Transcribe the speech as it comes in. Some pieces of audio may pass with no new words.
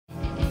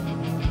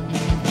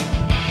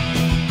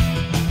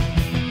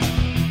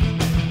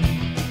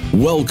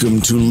Welcome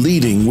to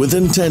Leading with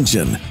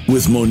Intention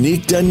with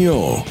Monique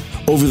Dagneau.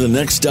 Over the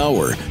next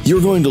hour,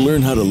 you're going to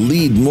learn how to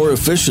lead more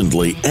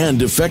efficiently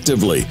and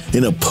effectively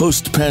in a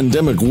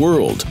post-pandemic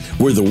world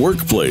where the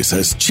workplace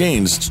has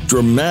changed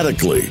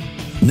dramatically.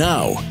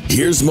 Now,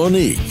 here's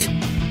Monique.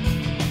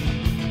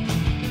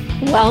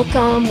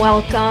 Welcome.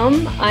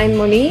 I'm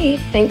Monique.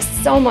 Thanks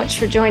so much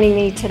for joining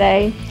me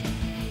today.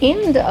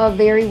 And a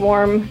very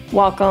warm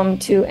welcome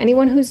to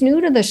anyone who's new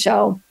to the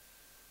show.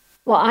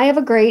 Well, I have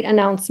a great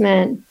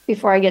announcement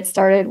before I get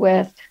started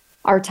with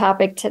our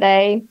topic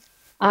today.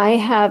 I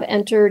have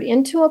entered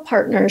into a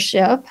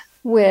partnership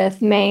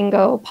with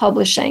Mango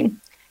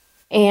Publishing,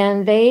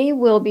 and they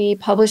will be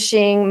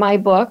publishing my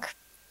book.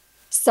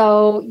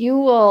 So you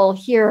will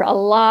hear a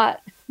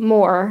lot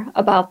more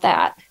about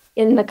that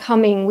in the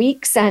coming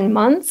weeks and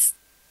months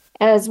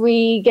as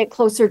we get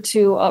closer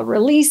to a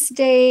release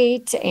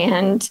date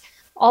and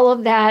all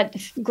of that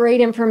great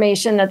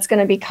information that's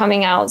going to be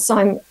coming out. So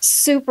I'm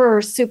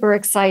super, super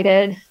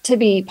excited to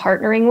be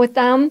partnering with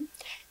them.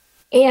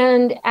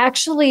 And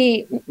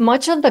actually,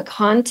 much of the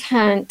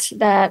content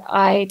that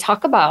I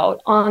talk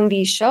about on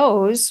these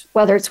shows,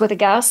 whether it's with a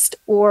guest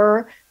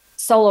or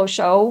solo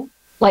show,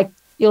 like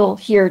you'll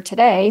hear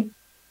today,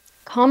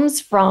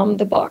 comes from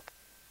the book.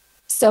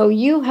 So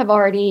you have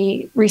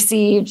already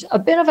received a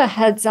bit of a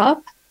heads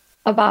up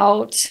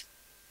about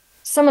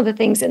some of the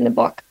things in the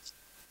book.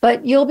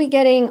 But you'll be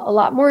getting a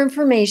lot more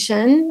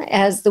information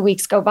as the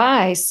weeks go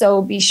by.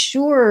 So be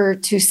sure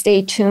to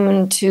stay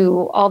tuned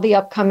to all the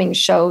upcoming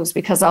shows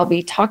because I'll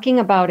be talking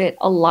about it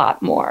a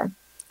lot more.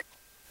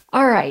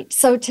 All right.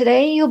 So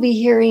today you'll be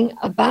hearing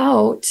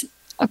about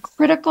a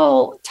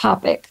critical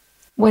topic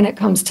when it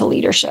comes to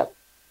leadership.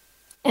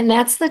 And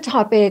that's the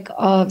topic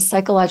of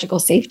psychological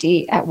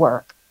safety at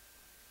work.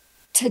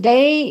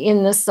 Today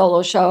in this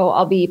solo show,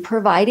 I'll be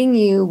providing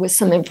you with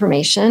some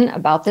information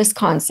about this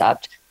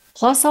concept.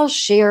 Plus, I'll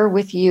share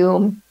with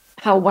you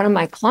how one of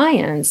my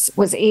clients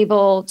was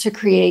able to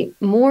create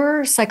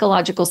more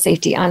psychological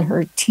safety on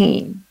her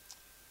team.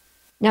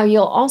 Now,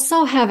 you'll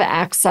also have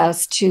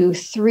access to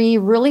 3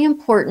 really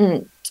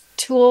important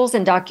tools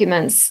and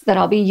documents that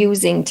I'll be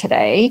using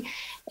today,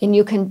 and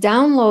you can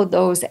download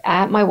those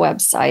at my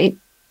website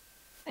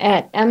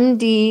at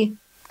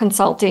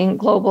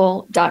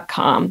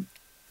mdconsultingglobal.com.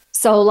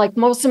 So like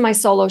most of my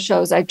solo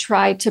shows, I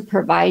try to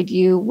provide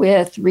you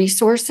with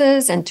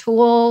resources and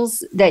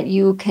tools that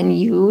you can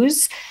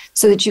use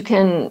so that you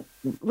can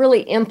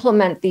really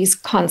implement these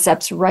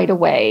concepts right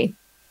away.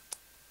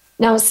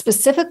 Now,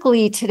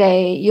 specifically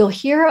today, you'll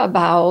hear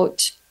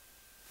about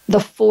the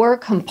 4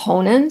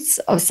 components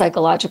of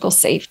psychological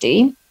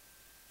safety,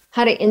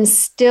 how to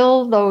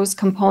instill those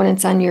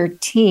components on your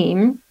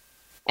team,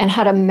 and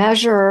how to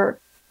measure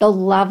the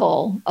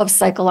level of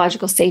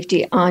psychological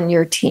safety on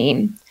your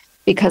team.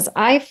 Because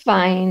I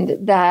find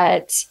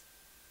that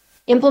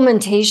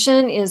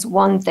implementation is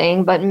one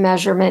thing, but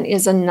measurement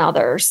is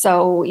another.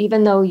 So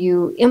even though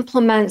you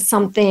implement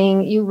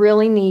something, you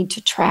really need to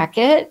track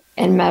it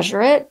and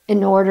measure it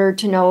in order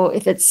to know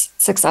if it's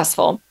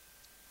successful.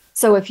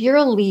 So if you're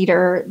a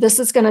leader, this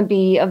is going to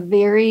be a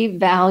very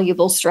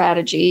valuable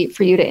strategy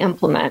for you to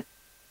implement.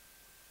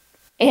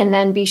 And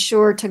then be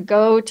sure to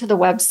go to the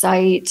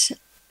website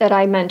that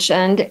I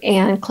mentioned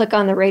and click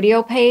on the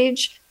radio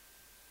page.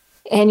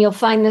 And you'll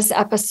find this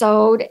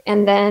episode,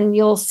 and then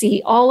you'll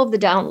see all of the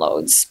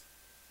downloads.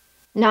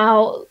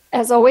 Now,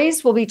 as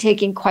always, we'll be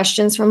taking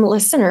questions from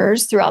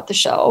listeners throughout the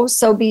show.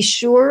 So be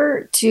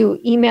sure to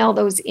email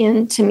those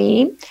in to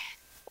me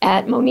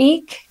at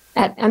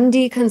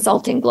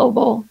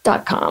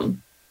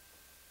monique@mdconsultingglobal.com.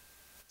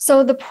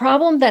 So the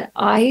problem that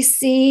I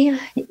see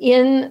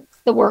in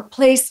the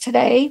workplace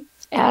today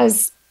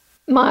as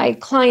my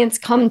clients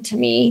come to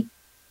me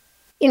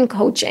in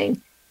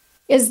coaching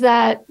is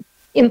that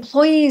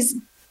employees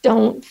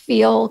don't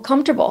feel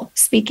comfortable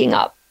speaking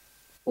up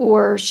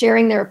or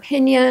sharing their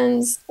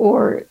opinions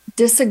or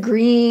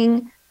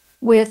disagreeing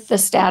with the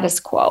status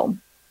quo.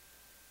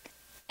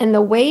 And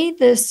the way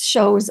this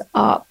shows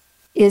up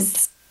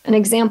is, an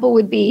example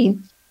would be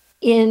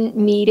in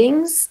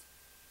meetings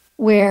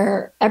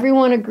where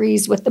everyone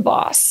agrees with the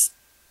boss,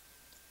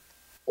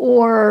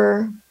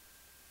 or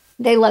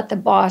they let the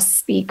boss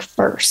speak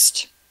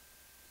first,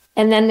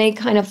 and then they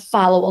kind of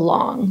follow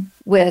along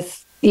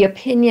with the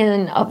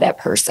opinion of that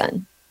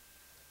person,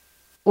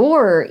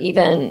 or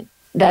even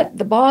that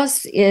the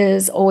boss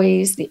is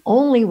always the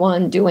only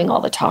one doing all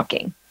the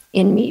talking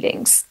in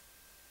meetings.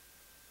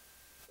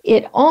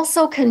 It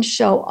also can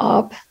show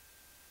up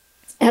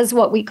as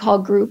what we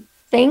call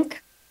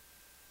groupthink,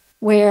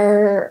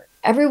 where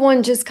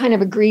everyone just kind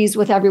of agrees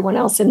with everyone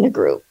else in the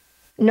group.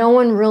 No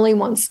one really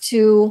wants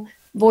to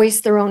voice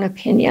their own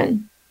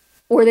opinion,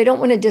 or they don't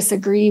want to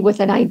disagree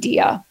with an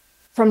idea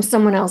from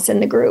someone else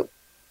in the group.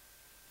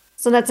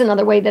 So that's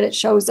another way that it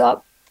shows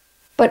up.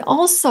 But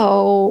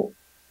also,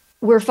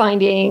 we're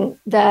finding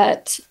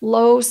that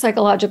low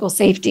psychological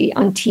safety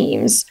on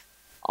teams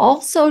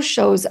also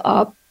shows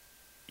up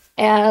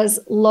as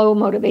low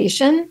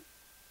motivation,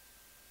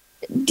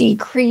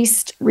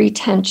 decreased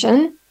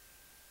retention,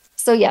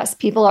 So yes,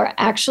 people are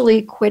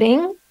actually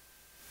quitting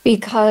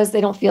because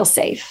they don't feel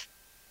safe.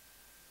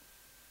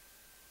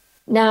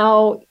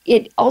 Now,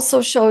 it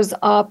also shows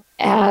up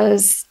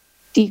as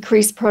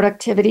decreased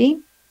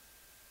productivity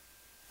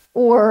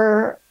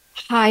or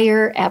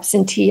higher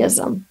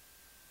absenteeism.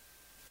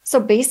 So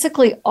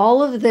basically,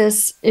 all of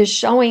this is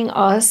showing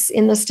us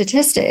in the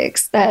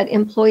statistics that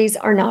employees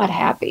are not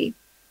happy.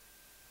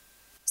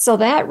 So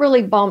that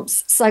really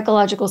bumps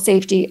psychological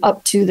safety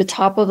up to the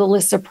top of the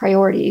list of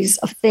priorities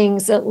of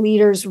things that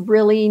leaders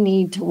really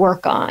need to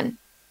work on.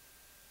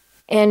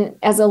 And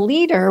as a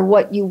leader,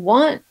 what you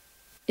want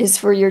is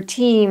for your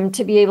team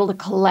to be able to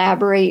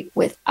collaborate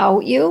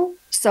without you.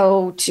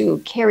 So to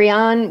carry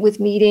on with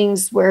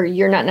meetings where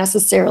you're not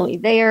necessarily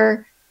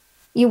there.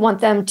 You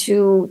want them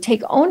to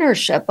take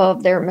ownership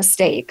of their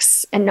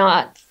mistakes and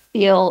not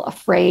feel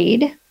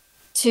afraid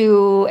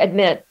to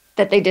admit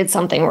that they did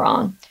something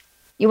wrong.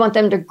 You want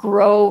them to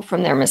grow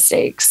from their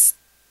mistakes.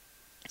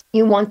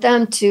 You want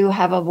them to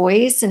have a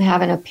voice and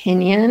have an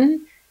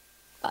opinion.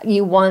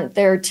 You want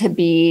there to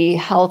be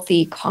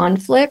healthy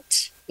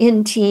conflict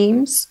in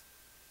teams.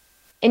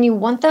 And you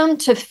want them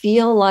to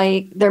feel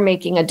like they're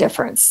making a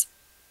difference.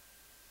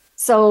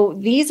 So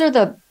these are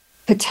the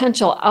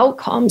potential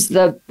outcomes,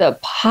 the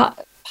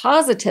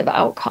positive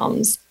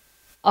outcomes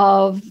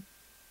of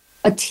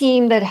a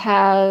team that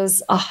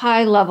has a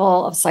high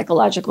level of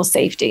psychological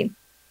safety.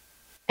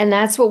 And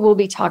that's what we'll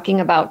be talking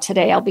about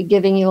today. I'll be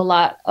giving you a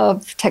lot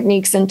of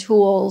techniques and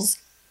tools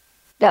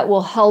that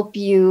will help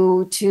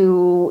you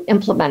to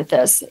implement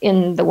this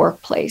in the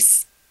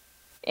workplace.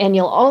 And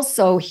you'll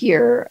also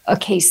hear a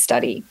case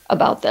study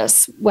about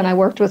this when I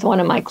worked with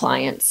one of my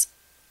clients.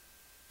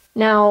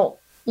 Now,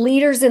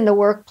 leaders in the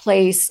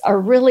workplace are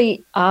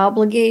really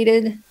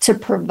obligated to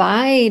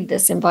provide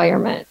this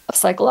environment of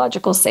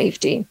psychological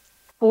safety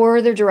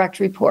for their direct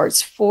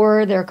reports,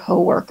 for their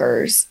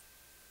coworkers.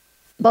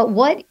 But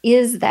what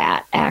is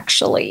that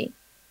actually?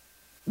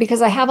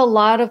 Because I have a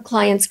lot of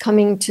clients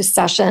coming to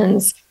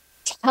sessions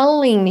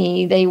telling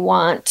me they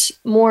want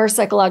more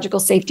psychological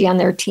safety on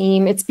their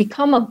team. It's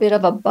become a bit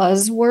of a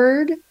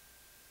buzzword,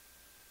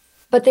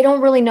 but they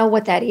don't really know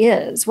what that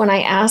is. When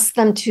I ask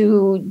them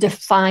to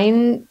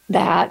define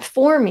that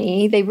for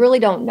me, they really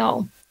don't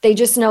know. They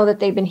just know that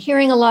they've been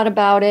hearing a lot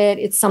about it.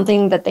 It's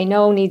something that they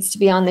know needs to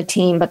be on the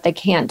team, but they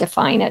can't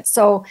define it.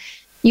 So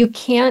you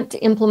can't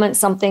implement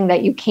something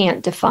that you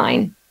can't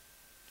define.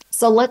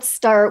 So let's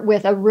start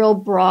with a real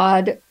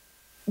broad,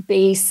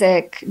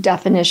 basic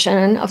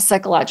definition of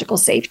psychological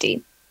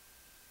safety.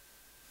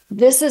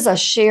 This is a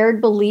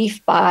shared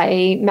belief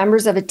by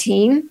members of a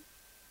team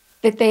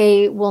that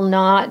they will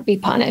not be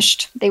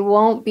punished. They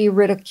won't be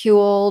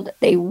ridiculed.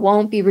 They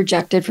won't be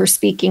rejected for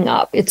speaking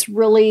up. It's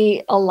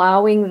really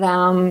allowing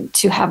them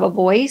to have a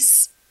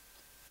voice,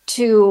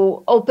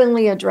 to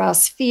openly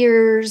address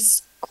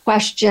fears,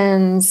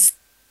 questions,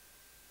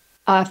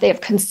 if they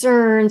have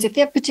concerns, if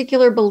they have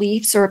particular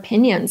beliefs or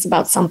opinions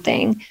about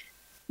something,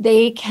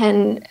 they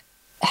can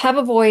have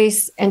a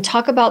voice and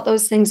talk about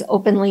those things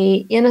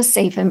openly in a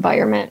safe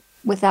environment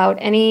without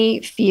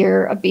any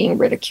fear of being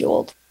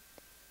ridiculed.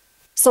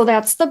 So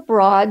that's the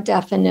broad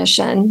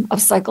definition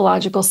of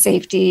psychological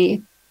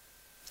safety.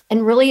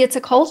 And really, it's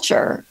a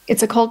culture.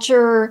 It's a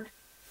culture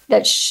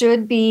that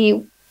should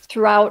be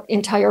throughout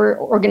entire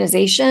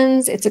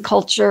organizations. It's a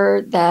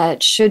culture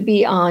that should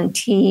be on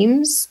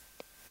teams.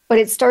 But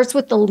it starts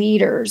with the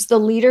leaders. The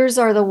leaders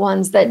are the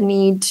ones that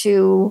need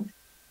to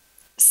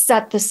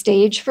set the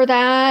stage for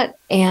that.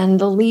 And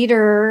the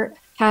leader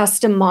has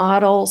to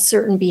model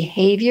certain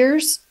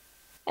behaviors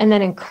and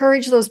then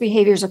encourage those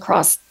behaviors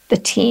across the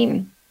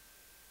team.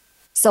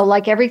 So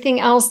like everything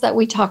else that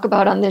we talk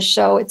about on this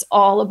show, it's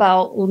all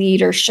about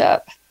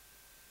leadership.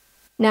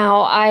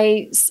 Now,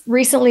 I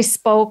recently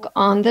spoke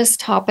on this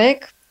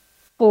topic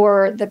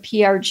for the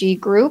PRG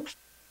group,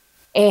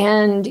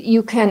 and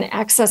you can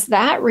access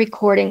that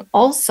recording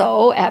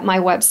also at my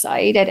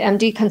website at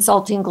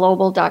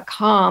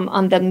mdconsultingglobal.com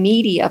on the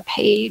media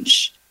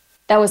page.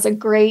 That was a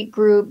great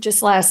group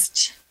just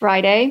last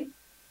Friday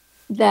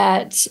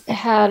that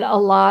had a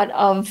lot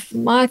of,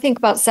 I think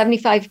about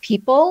 75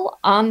 people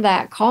on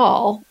that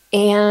call,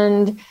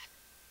 and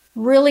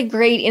really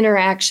great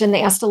interaction.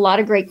 They asked a lot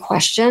of great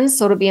questions.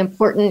 So it'll be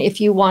important if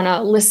you want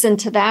to listen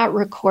to that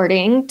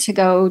recording to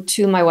go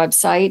to my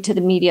website, to the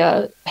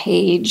media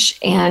page,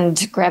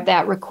 and grab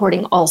that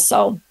recording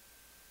also.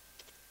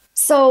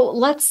 So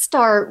let's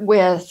start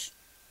with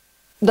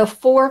the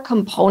 4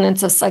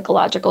 components of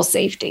psychological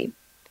safety.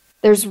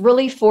 There's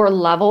really 4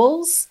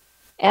 levels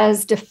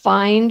as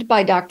defined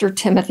by Dr.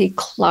 Timothy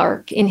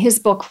Clark in his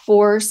book,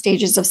 4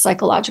 Stages of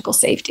Psychological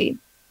Safety.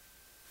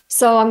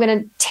 So I'm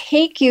going to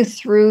take you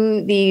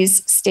through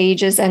these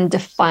stages and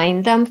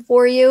define them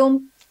for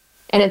you.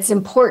 And it's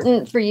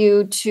important for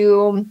you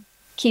to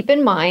keep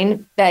in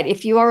mind that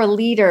if you are a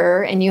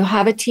leader and you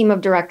have a team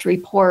of direct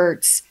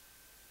reports,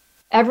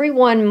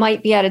 everyone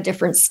might be at a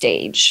different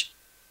stage.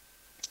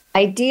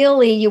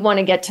 Ideally, you want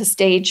to get to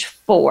stage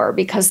 4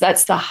 because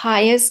that's the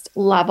highest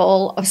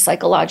level of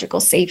psychological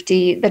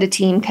safety that a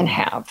team can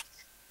have.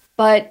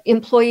 but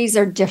employees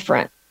are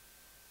different.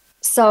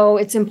 So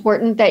it's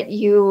important that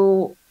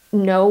you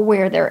know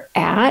where they're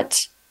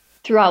at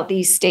throughout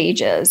these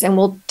stages. And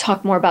we'll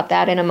talk more about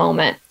that in a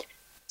moment.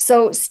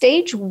 So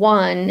stage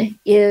 1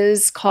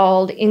 is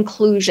called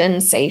inclusion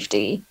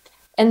safety.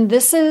 And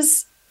this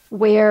is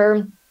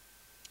where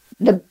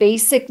the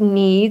basic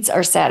needs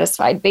are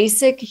satisfied,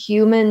 basic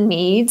human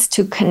needs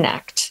to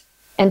connect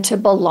and to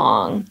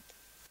belong.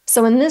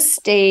 So in this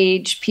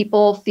stage,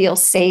 people feel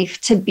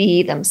safe to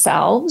be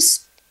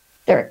themselves.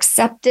 They're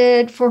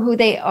accepted for who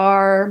they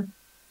are,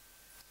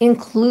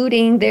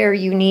 including their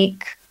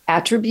unique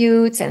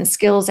attributes and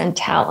skills and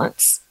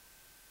talents.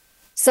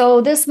 So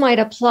this might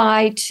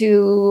apply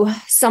to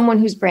someone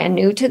who's brand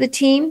new to the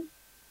team.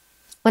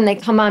 When they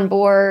come on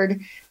board,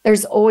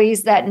 there's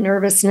always that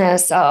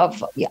nervousness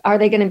of, are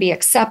they going to be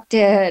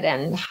accepted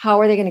and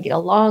how are they going to get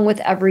along with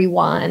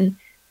everyone?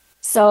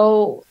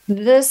 So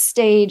this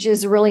stage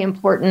is really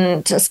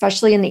important,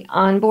 especially in the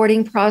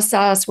onboarding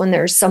process when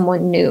there's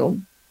someone new.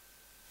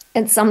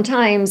 And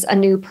sometimes a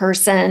new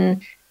person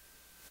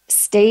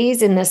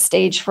stays in this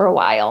stage for a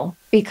while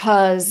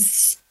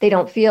because they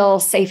don't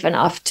feel safe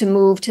enough to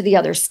move to the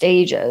other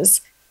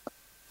stages.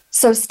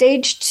 So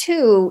stage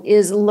 2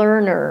 is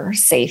learner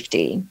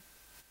safety.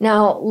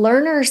 Now,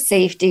 learner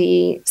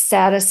safety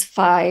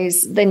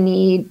satisfies the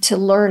need to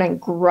learn and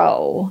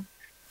grow.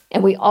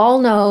 And we all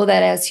know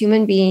that as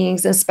human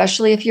beings,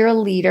 especially if you're a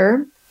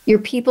leader, your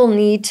people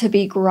need to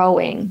be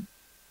growing.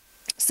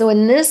 So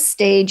in this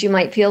stage, you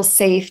might feel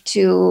safe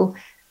to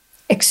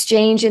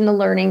exchange in the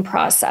learning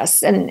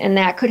process. And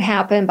that could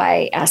happen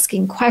by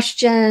asking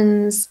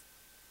questions,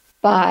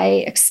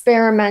 by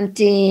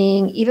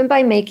experimenting, even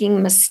by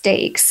making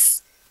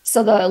mistakes.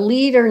 So the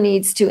leader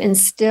needs to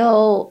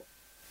instill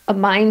a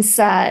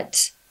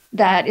mindset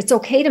that it's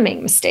okay to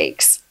make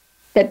mistakes,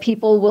 that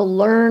people will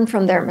learn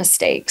from their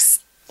mistakes.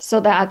 So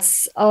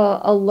that's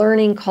a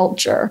learning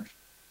culture.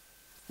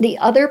 The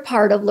other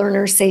part of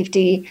learner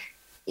safety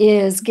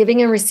is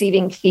giving and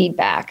receiving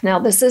feedback. Now,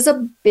 this is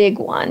a big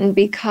one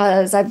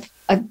because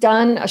I've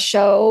done a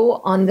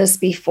show on this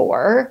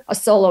before, a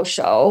solo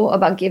show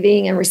about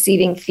giving and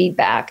receiving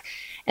feedback.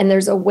 And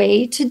there's a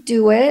way to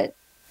do it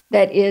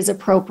that is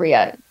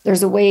appropriate.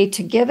 There's a way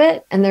to give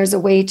it and there's a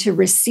way to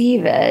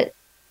receive it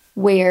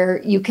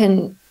where you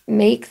can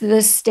make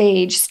this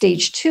stage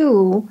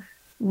 2,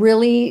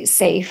 really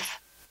safe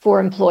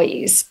for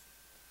employees.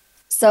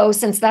 So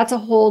since that's a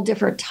whole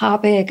different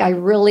topic, I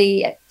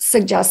really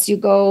suggest you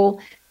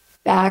go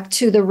back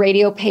to the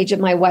radio page of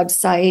my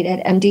website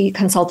at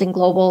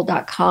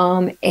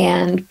mdconsultingglobal.com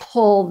and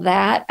pull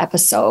that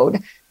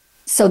episode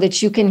so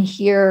that you can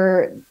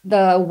hear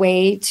the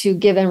way to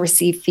give and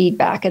receive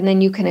feedback. And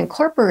then you can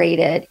incorporate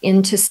it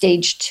into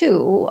stage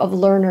 2 of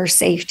learner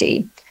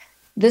safety.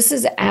 This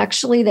is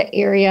actually the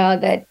area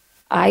that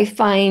I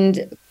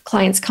find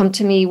clients come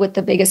to me with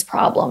the biggest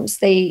problems.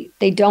 They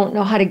don't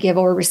know how to give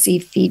or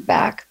receive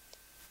feedback.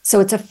 So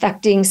it's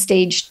affecting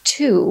stage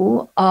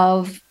 2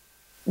 of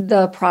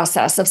the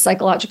process of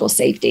psychological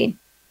safety.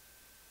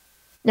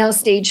 Now,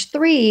 stage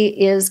 3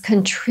 is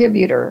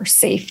contributor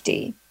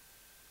safety.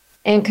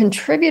 And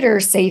contributor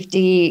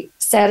safety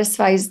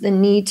satisfies the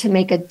need to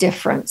make a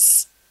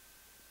difference.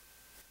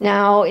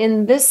 Now,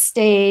 in this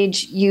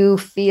stage, you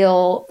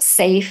feel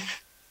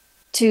safe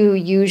to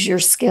use your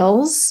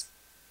skills,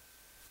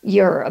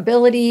 your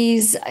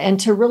abilities, and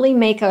to really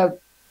make a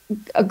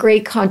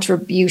great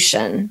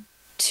contribution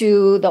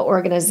to the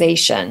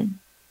organization.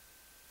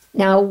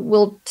 Now,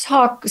 we'll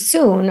talk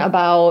soon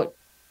about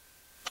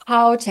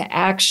how to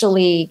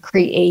actually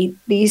create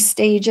these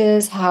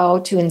stages, how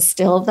to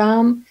instill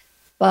them.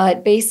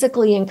 But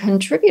basically, in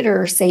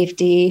contributor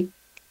safety,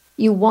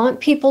 you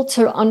want people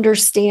to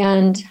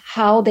understand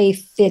how they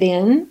fit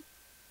in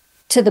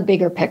to the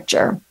bigger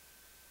picture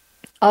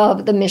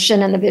of the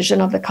mission and the vision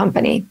of the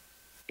company.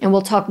 And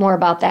we'll talk more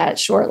about that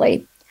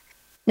shortly.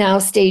 Now,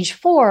 stage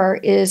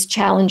 4 is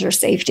challenger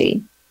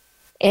safety.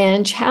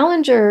 And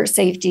challenger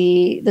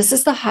safety, this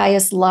is the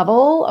highest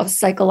level of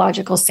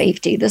psychological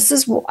safety. This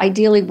is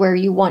ideally where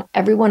you want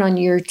everyone on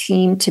your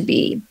team to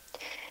be.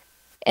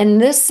 And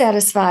this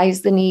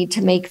satisfies the need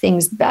to make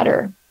things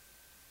better.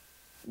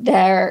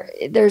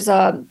 There's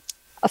a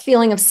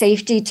feeling of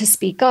safety to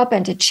speak up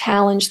and to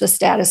challenge the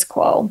status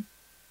quo.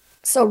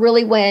 So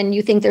really, when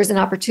you think there's an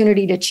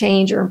opportunity to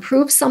change or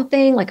improve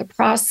something like a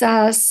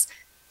process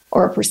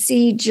or a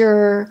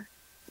procedure,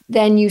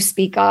 then you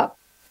speak up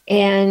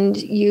and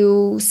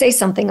you say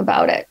something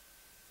about it.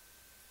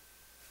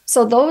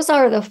 So those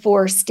are the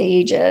 4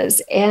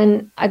 stages.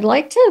 And I'd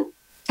like to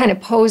kind of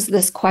pose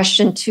this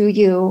question to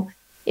you.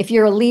 If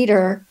you're a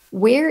leader,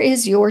 where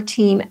is your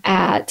team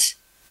at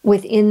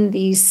within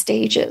these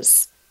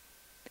stages?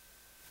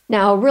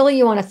 Now, really,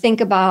 you want to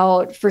think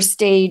about for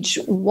stage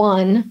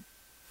 1,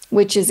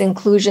 which is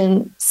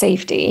inclusion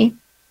safety,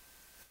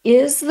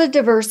 is the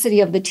diversity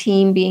of the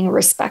team being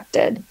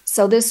respected?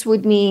 So this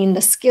would mean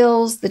the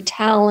skills, the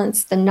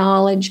talents, the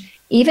knowledge,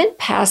 even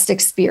past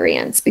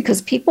experience,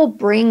 because people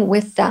bring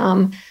with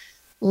them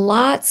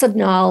lots of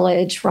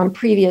knowledge from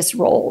previous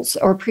roles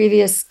or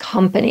previous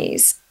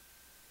companies.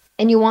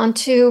 And you want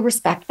to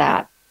respect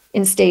that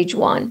in stage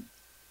 1.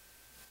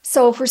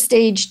 So for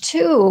stage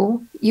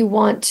 2, you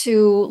want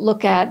to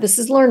look at, this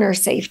is learner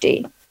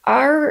safety.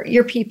 Are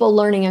your people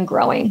learning and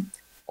growing,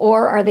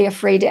 or are they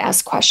afraid to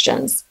ask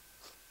questions?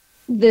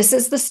 This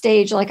is the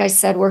stage, like I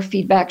said, where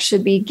feedback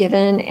should be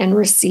given and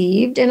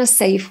received in a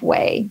safe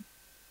way.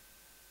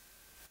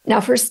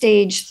 Now for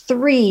stage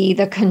 3,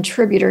 the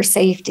contributor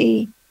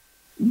safety,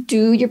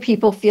 do your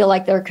people feel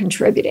like they're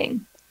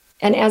contributing?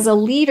 And as a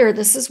leader,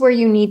 this is where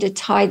you need to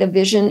tie the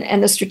vision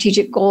and the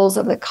strategic goals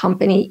of the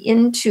company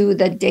into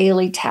the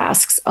daily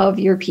tasks of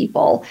your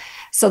people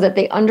so that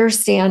they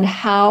understand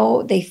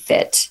how they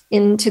fit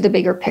into the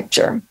bigger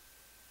picture.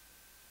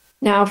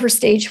 Now, for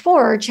stage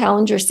 4,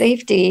 challenger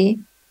safety,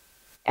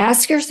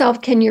 ask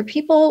yourself, can your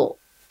people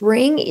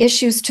bring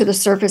issues to the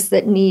surface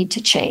that need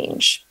to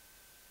change?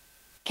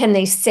 Can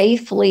they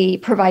safely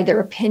provide their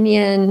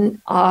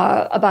opinion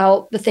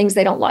about the things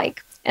they don't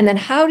like? And then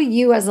how do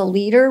you as a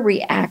leader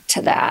react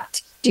to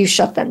that? Do you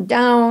shut them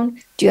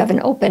down? Do you have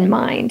an open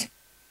mind?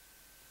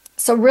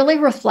 So really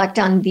reflect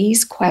on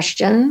these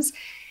questions.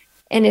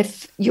 And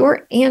if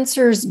your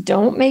answers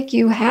don't make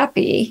you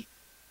happy,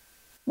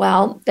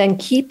 well, then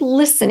keep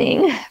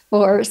listening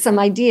for some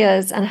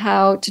ideas on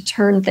how to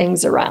turn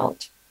things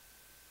around.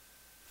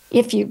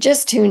 If you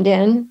just tuned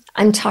in,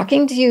 I'm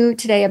talking to you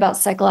today about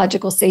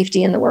psychological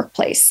safety in the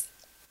workplace.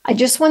 I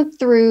just went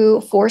through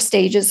 4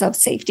 stages of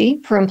safety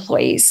for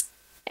employees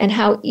and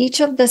how each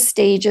of the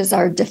stages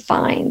are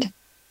defined.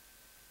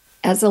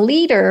 As a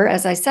leader,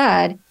 as I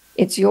said,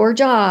 it's your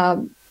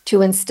job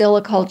to instill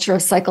a culture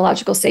of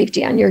psychological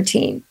safety on your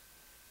team.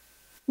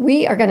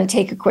 We are going to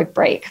take a quick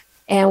break.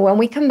 And when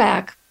we come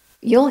back,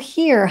 you'll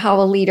hear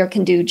how a leader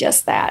can do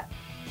just that.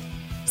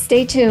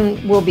 Stay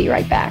tuned. We'll be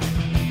right back.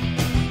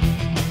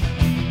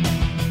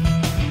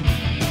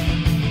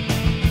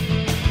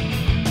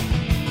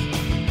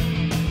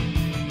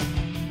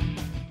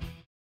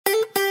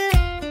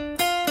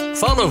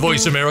 Follow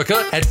Voice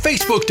America at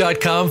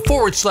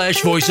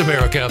facebook.com/Voice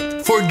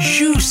America for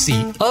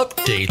juicy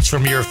updates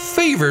from your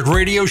favorite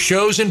radio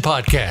shows and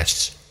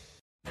podcasts.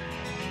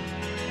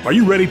 Are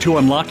you ready to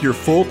unlock your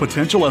full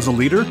potential as a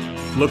leader?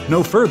 Look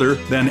no further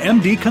than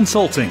MD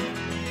Consulting.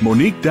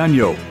 Monique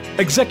Dagneau,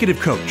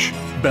 executive coach,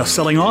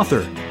 best-selling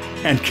author,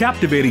 and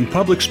captivating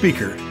public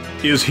speaker,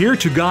 is here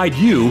to guide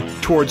you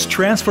towards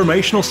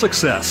transformational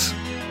success.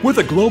 With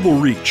a global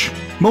reach,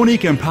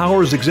 Monique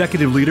empowers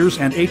executive leaders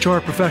and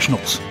HR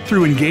professionals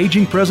through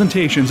engaging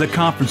presentations at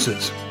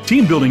conferences,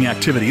 team-building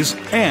activities,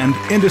 and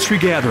industry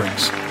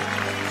gatherings.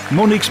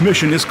 Monique's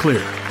mission is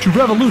clear: to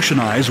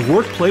revolutionize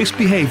workplace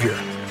behavior.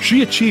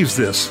 She achieves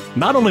this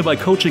not only by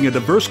coaching a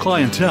diverse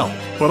clientele,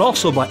 but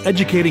also by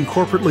educating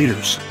corporate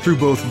leaders through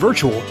both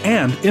virtual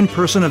and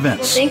in-person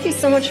events. Well, thank you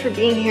so much for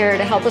being here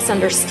to help us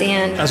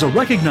understand. As a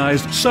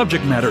recognized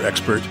subject matter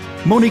expert,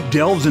 Monique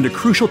delves into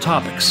crucial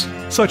topics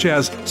such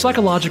as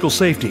psychological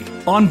safety,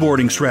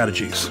 onboarding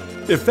strategies,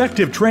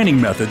 effective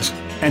training methods,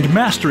 and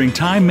mastering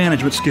time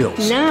management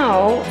skills.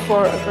 Now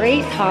for a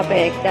great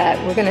topic that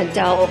we're going to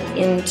delve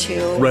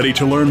into. Ready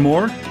to learn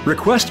more?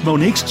 Request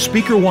Monique's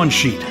Speaker One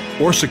Sheet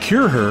or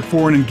secure her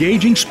for an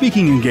engaging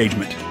speaking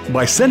engagement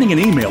by sending an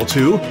email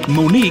to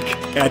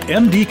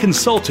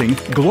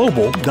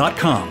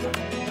monique@mdconsultingglobal.com.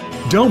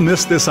 Don't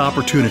miss this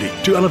opportunity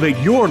to elevate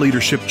your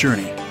leadership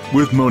journey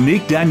with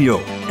Monique Dagneau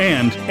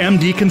and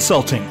MD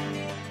Consulting.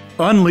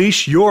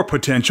 Unleash your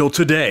potential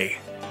today.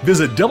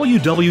 Visit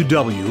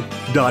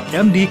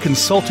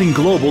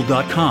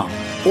www.mdconsultingglobal.com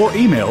or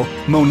email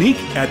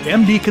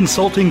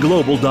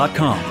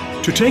monique@mdconsultingglobal.com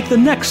to take the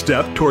next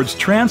step towards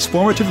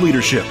transformative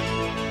leadership.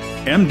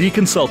 MD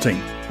Consulting,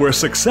 where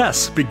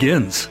success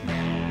begins.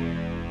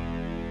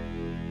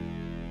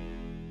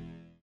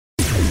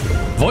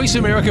 Voice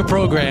America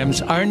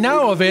programs are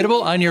now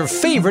available on your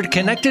favorite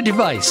connected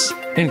device,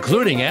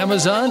 including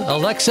Amazon,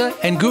 Alexa,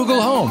 and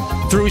Google Home.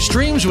 Through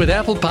streams with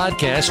Apple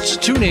Podcasts,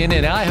 TuneIn,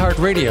 and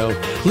iHeartRadio,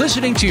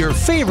 listening to your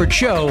favorite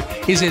show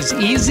is as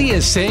easy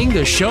as saying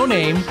the show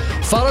name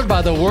followed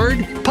by the word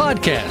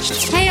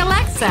podcast. Hey,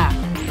 Alexa,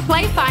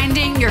 play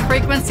Finding Your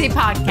Frequency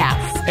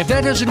podcast. If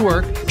that doesn't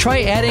work,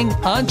 try adding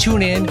on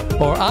TuneIn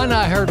or on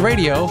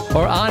iHeartRadio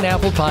or on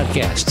Apple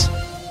Podcasts.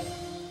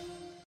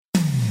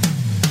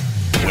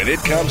 When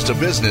it comes to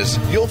business,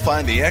 you'll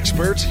find the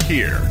experts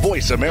here.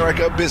 Voice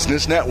America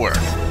Business Network.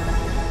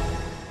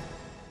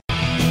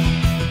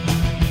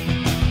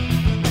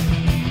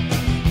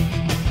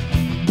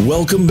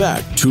 Welcome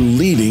back to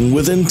Leading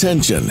with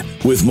Intention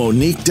with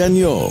Monique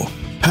Dagneau.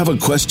 Have a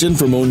question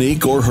for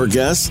Monique or her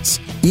guests?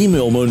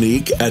 Email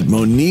Monique at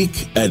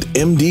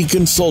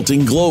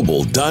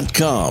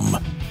mdconsultingglobal.com.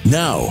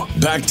 Now,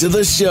 back to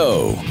the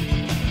show.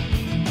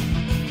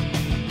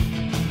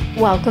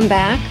 Welcome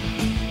back.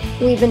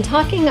 We've been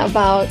talking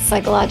about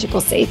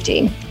psychological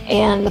safety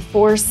and the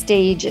 4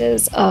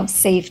 stages of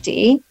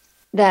safety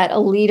that a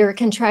leader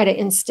can try to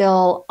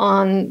instill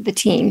on the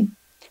team.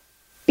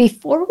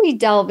 Before we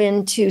delve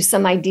into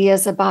some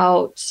ideas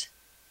about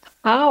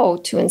how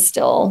to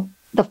instill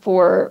the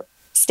 4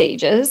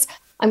 stages,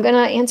 I'm going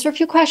to answer a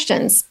few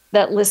questions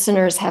that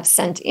listeners have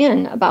sent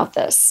in about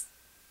this.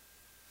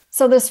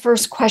 So this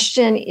first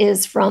question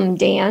is from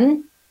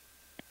Dan.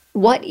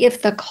 What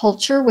if the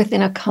culture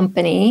within a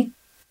company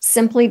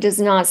simply does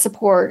not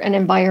support an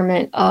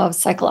environment of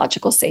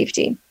psychological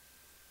safety?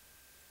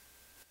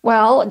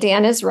 Well,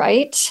 Dan is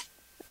right.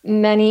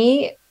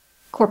 Many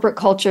corporate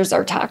cultures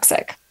are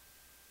toxic.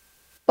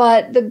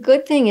 But the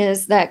good thing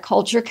is that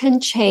culture can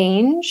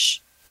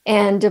change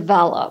and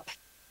develop.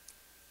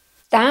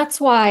 That's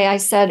why I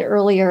said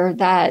earlier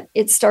that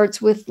it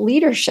starts with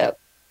leadership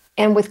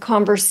and with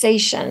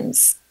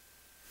conversations.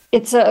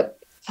 It's a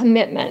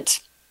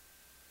commitment.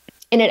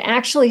 And it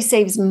actually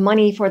saves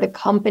money for the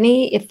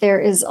company if there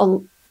is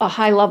a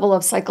high level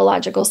of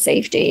psychological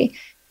safety,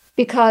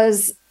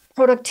 because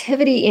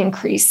productivity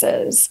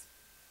increases,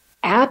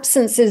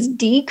 absences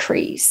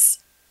decrease,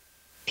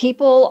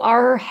 people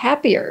are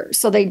happier,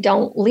 so they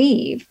don't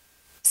leave.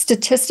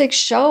 Statistics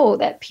show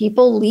that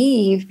people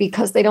leave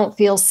because they don't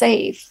feel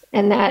safe,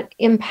 and that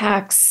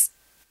impacts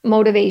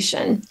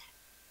motivation.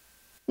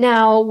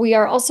 Now, we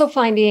are also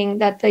finding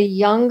that the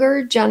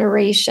younger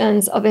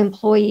generations of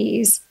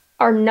employees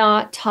are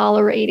not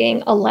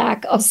tolerating a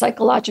lack of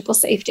psychological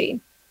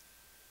safety.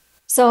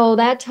 So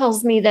that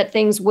tells me that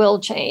things will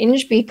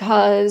change,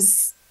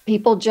 because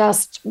people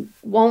just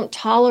won't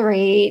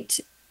tolerate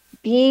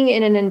being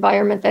in an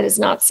environment that is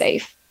not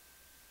safe.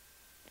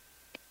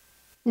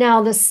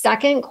 Now, the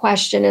second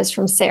question is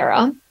from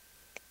Sarah.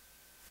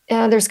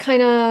 There's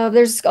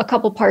a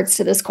couple parts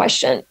to this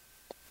question.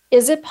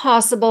 Is it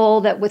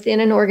possible that within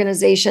an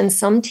organization,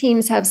 some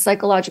teams have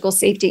psychological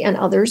safety and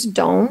others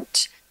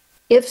don't?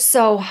 If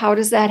so, how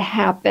does that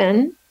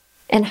happen?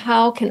 And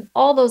how can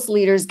all those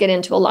leaders get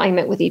into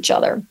alignment with each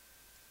other?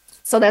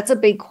 So that's a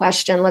big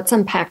question. Let's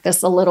unpack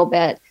this a little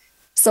bit.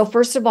 So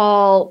first of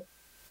all,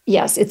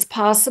 yes, it's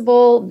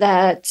possible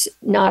that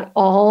not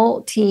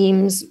all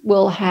teams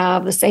will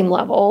have the same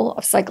level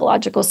of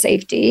psychological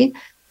safety,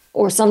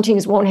 or some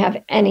teams won't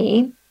have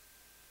any.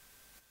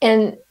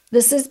 And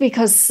this is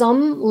because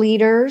some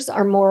leaders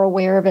are more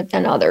aware of it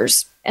than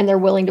others, and they're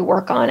willing to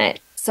work on it.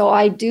 So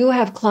I do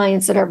have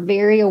clients that are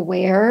very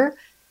aware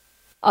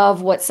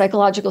of what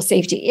psychological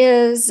safety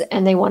is,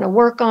 and they want to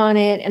work on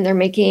it, and they're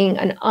making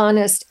an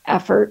honest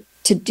effort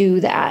to do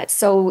that.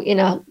 So in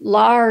a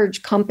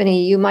large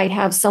company, you might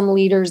have some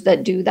leaders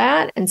that do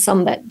that and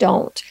some that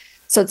don't.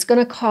 So it's going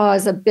to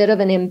cause a bit of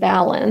an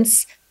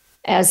imbalance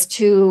as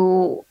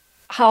to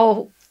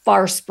how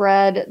far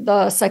spread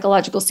the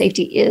psychological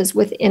safety is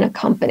within a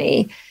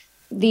company.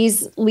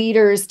 These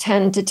leaders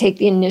tend to take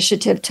the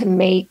initiative to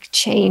make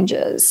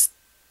changes.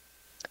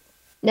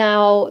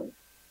 Now,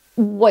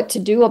 what to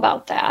do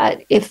about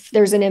that? If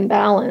there's an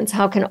imbalance,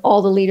 how can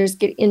all the leaders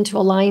get into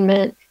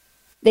alignment?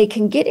 They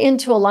can get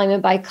into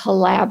alignment by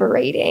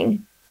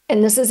collaborating.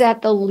 And this is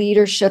at the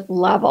leadership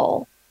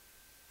level,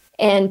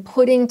 and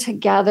putting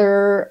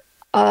together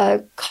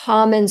a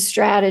common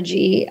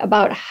strategy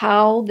about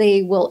how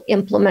they will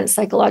implement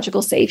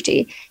psychological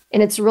safety.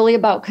 And it's really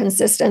about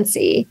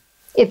consistency.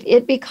 If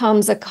it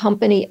becomes a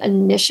company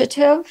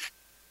initiative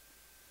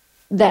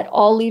that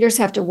all leaders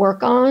have to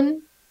work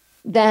on,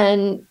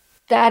 then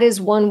that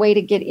is one way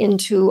to get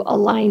into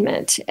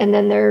alignment. And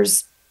then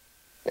there's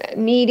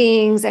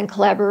meetings and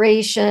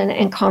collaboration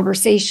and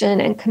conversation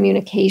and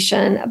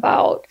communication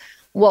about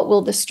what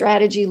will the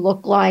strategy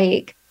look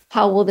like,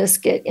 how will this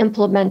get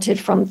implemented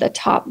from the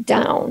top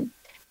down,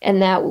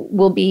 and that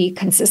will be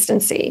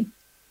consistency.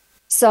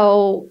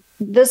 So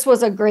this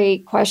was a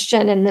great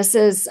question, and this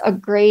is a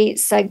great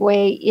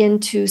segue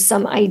into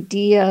some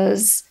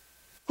ideas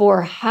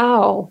for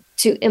how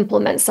to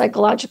implement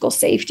psychological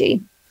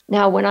safety.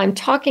 Now, when I'm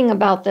talking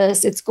about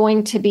this, it's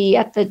going to be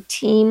at the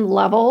team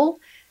level,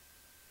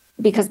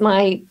 because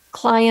my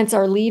clients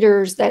are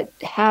leaders that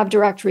have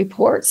direct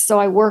reports. So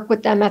I work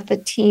with them at the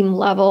team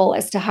level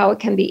as to how it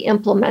can be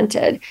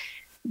implemented.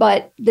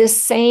 But this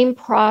same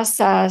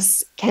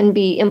process can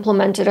be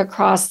implemented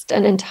across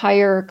an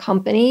entire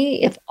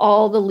company if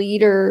all the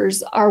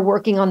leaders are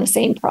working on the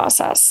same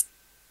process.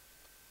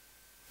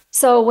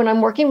 So when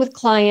I'm working with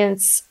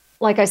clients,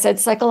 like I said,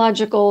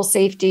 psychological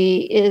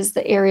safety is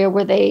the area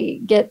where they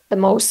get the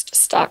most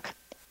stuck.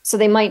 So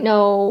they might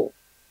know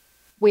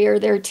where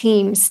their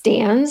team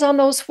stands on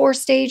those 4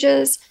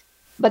 stages,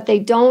 but they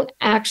don't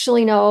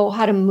actually know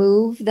how to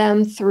move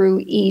them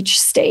through each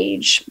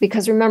stage.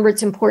 Because remember,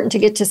 it's important to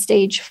get to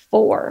stage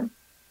 4.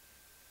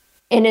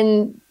 And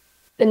in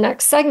the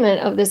next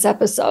segment of this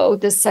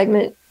episode, this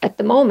segment at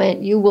the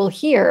moment, you will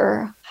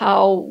hear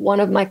how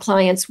one of my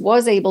clients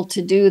was able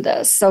to do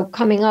this. So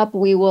coming up,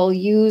 we will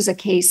use a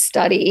case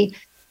study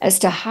as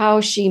to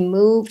how she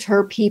moved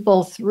her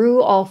people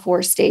through all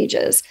 4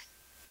 stages.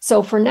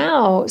 So for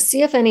now,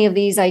 see if any of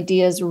these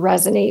ideas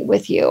resonate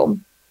with you.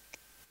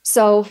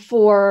 So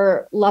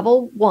for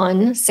level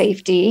 1,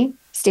 safety,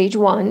 stage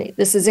 1,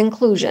 this is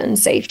inclusion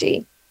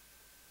safety.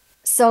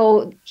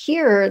 So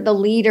here, the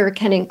leader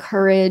can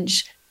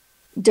encourage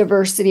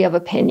diversity of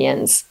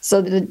opinions.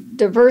 So the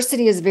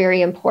diversity is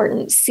very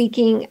important,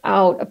 seeking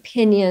out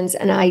opinions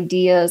and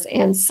ideas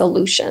and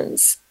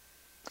solutions.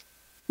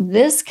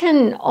 This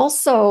can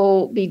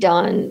also be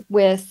done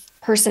with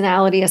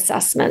personality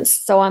assessments.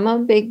 So I'm a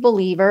big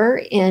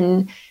believer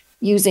in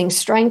using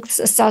strengths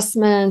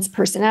assessments,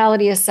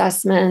 personality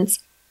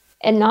assessments,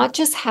 and not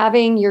just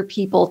having your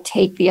people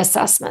take the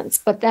assessments,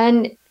 but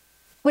then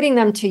putting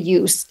them to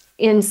use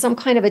in some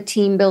kind of a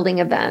team building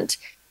event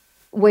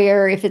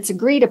where, if it's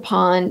agreed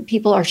upon,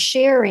 people are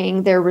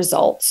sharing their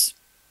results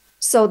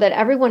so that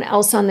everyone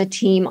else on the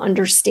team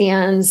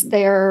understands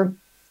their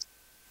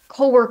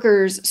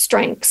coworkers'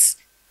 strengths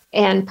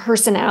and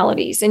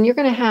personalities. And you're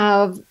going to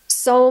have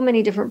so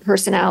many different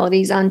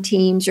personalities on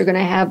teams. You're going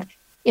to have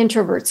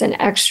introverts and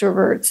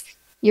extroverts.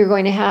 You're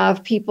going to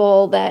have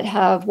people that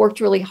have worked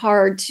really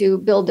hard to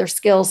build their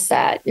skill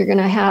set. You're going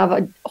to have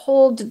a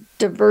whole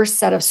diverse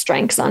set of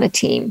strengths on a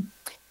team.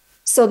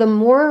 So the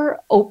more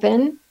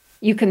open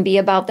you can be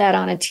about that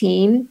on a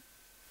team,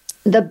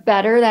 the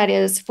better that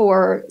is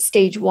for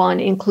stage 1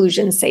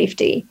 inclusion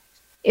safety.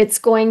 It's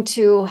going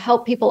to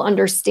help people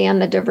understand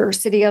the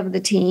diversity of the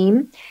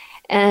team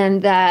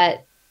and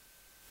that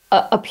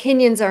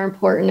opinions are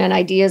important and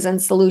ideas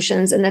and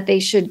solutions, and that they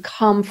should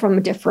come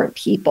from different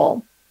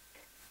people.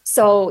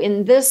 So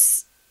in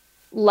this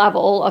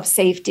level of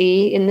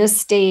safety, in this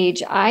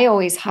stage, I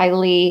always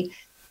highly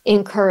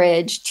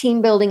encourage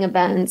team building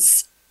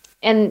events.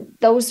 And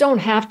those don't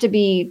have to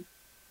be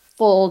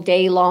full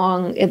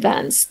day-long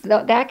events.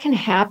 That can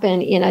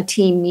happen in a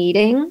team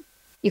meeting.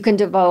 You can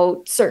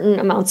devote certain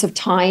amounts of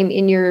time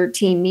in your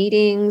team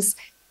meetings.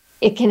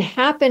 It can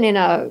happen in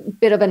a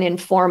bit of an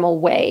informal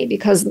way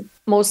because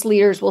most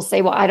leaders will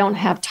say, well, I don't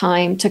have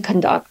time to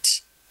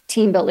conduct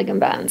team building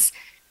events.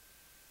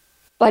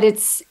 But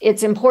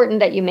it's important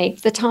that you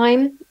make the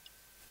time,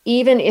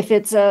 even if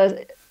it's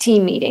a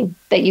team meeting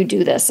that you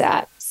do this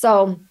at.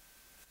 So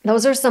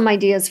those are some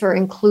ideas for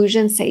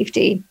inclusion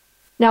safety.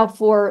 Now,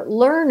 for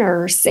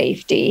learner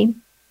safety,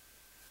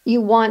 you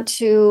want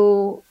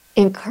to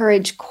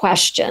encourage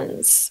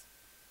questions.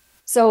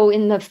 So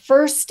in the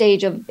first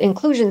stage of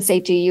inclusion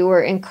safety, you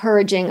were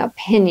encouraging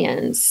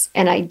opinions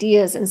and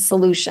ideas and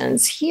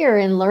solutions. Here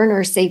in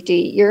learner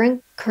safety, you're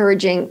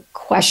encouraging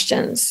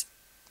questions.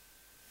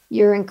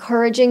 You're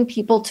encouraging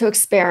people to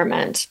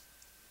experiment.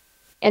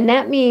 And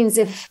that means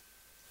if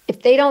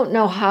they don't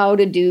know how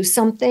to do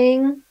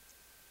something,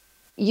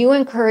 you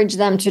encourage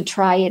them to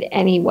try it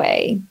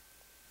anyway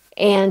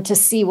and to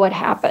see what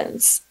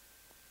happens.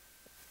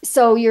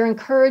 So you're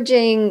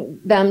encouraging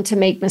them to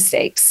make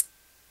mistakes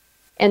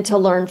and to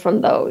learn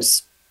from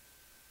those.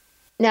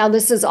 Now,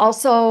 this is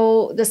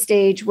also the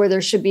stage where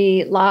there should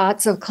be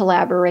lots of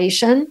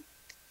collaboration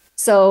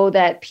so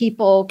that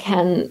people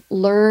can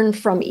learn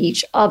from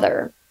each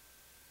other.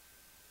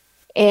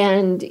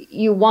 And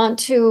you want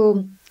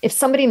to, if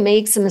somebody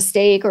makes a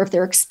mistake or if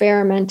they're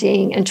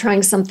experimenting and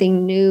trying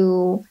something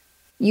new,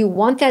 you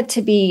want that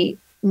to be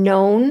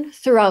known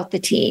throughout the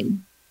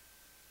team.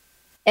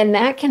 And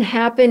that can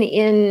happen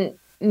in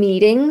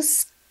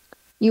meetings.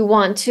 You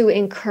want to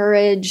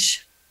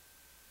encourage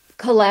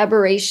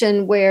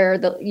collaboration where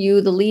the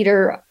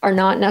leader, are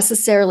not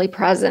necessarily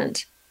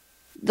present.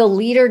 The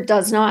leader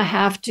does not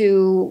have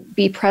to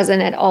be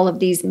present at all of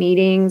these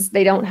meetings.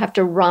 They don't have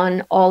to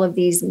run all of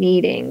these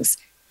meetings.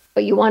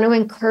 But you want to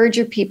encourage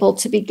your people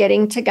to be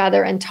getting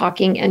together and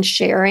talking and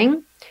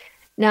sharing.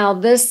 Now,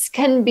 this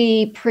can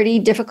be pretty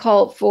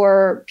difficult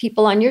for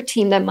people on your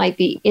team that might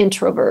be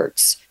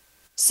introverts.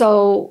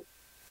 So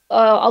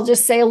I'll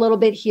just say a little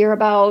bit here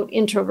about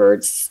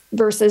introverts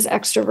versus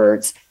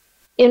extroverts.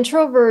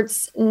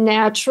 Introverts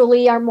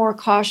naturally are more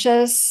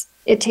cautious.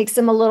 It takes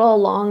them a little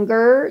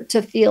longer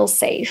to feel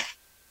safe.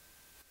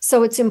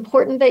 So it's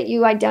important that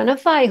you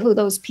identify who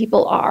those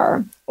people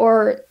are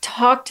or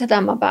talk to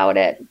them about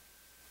it.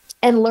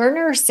 And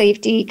learner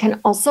safety can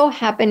also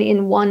happen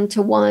in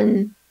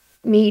one-to-one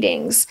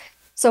meetings.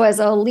 So as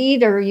a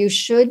leader, you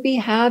should be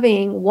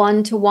having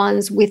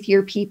one-to-ones with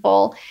your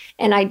people.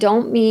 And I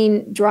don't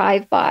mean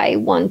drive-by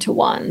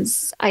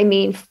one-to-ones. I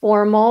mean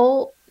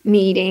formal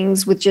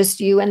meetings with just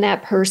you and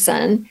that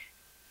person.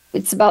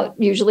 It's about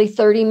usually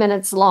 30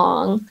 minutes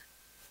long.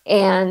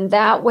 And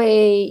that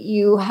way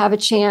you have a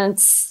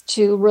chance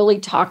to really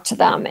talk to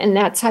them. And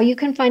that's how you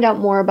can find out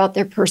more about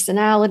their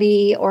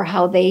personality or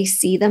how they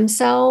see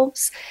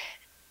themselves.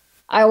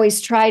 I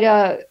always try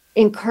to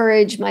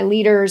encourage my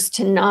leaders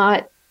to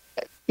not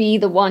be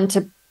the one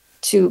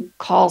to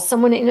call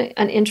someone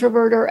an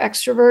introvert or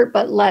extrovert,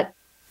 but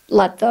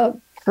let the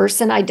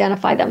person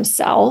identify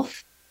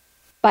themselves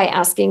by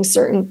asking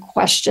certain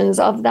questions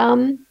of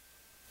them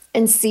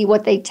and see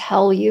what they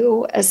tell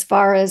you as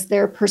far as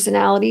their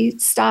personality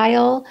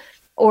style.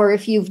 Or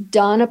if you've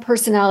done a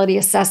personality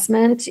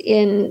assessment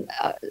in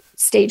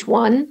stage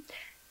 1,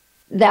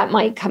 that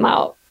might come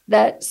out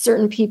that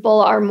certain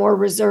people are more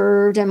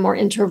reserved and more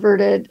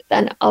introverted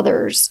than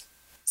others.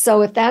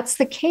 So if that's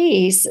the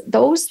case,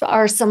 those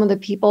are some of the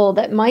people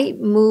that might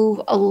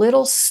move a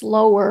little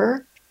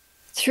slower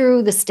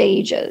through the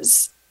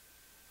stages.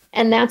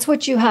 And that's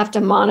what you have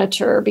to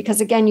monitor because,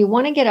 again, you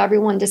want to get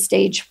everyone to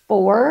stage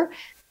 4,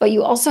 but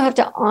you also have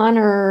to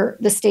honor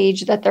the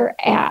stage that they're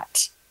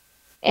at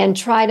and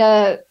try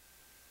to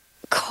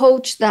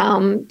coach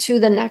them to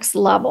the next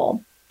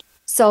level.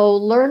 So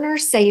learner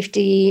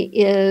safety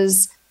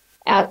is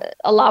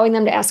allowing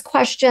them to ask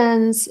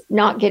questions,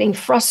 not getting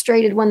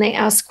frustrated when they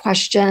ask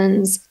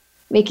questions,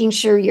 making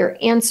sure your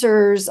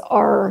answers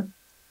are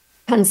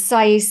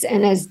concise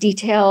and as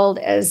detailed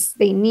as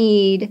they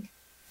need,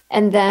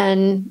 and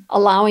then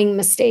allowing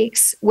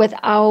mistakes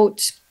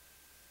without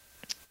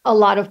a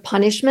lot of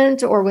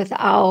punishment or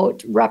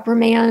without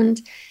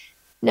reprimand.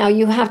 Now,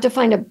 you have to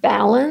find a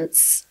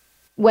balance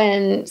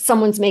when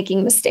someone's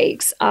making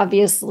mistakes.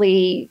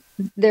 Obviously,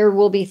 there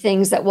will be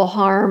things that will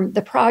harm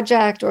the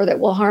project or that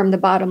will harm the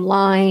bottom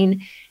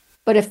line.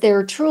 But if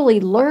they're truly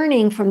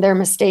learning from their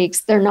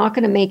mistakes, they're not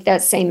going to make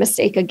that same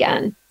mistake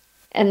again.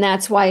 And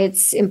that's why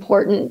it's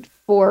important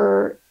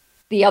for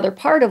the other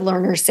part of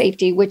learner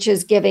safety, which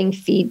is giving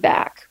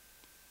feedback.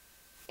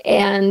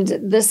 And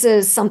this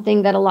is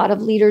something that a lot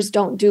of leaders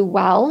don't do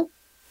well.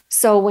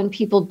 So when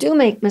people do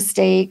make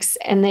mistakes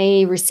and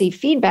they receive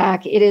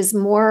feedback, it is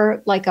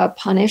more like a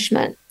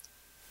punishment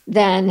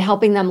than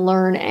helping them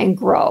learn and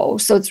grow.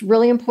 So it's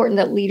really important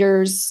that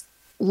leaders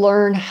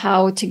learn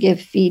how to give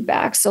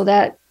feedback so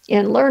that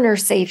in learner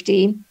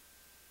safety,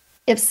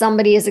 if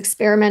somebody is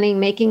experimenting,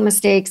 making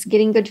mistakes,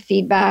 getting good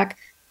feedback,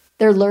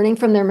 they're learning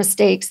from their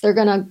mistakes, they're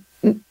going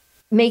to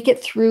make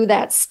it through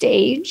that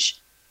stage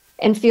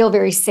and feel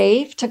very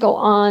safe to go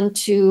on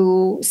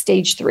to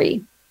stage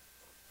 3.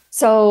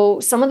 So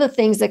some of the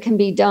things that can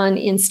be done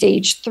in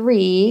stage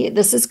 3,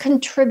 this is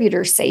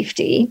contributor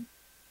safety.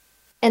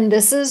 And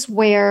this is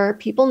where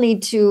people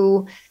need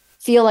to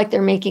feel like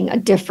they're making a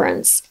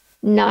difference,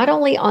 not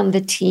only on the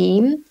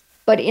team,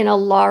 but in a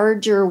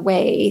larger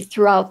way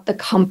throughout the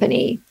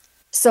company.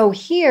 So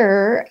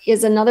here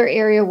is another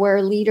area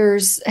where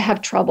leaders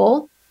have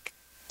trouble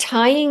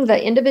tying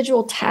the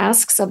individual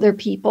tasks of their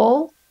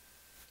people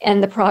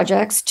and the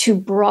projects to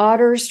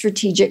broader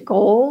strategic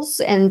goals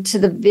and to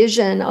the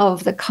vision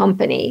of the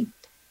company.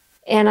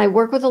 And I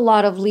work with a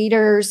lot of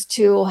leaders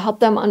to help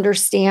them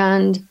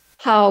understand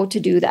how to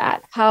do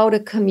that, how to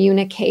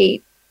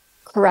communicate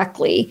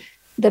correctly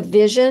the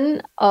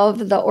vision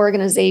of the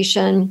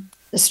organization,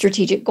 the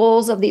strategic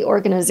goals of the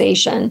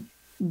organization,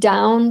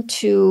 down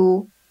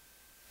to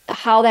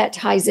how that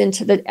ties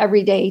into the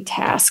everyday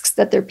tasks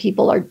that their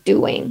people are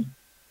doing.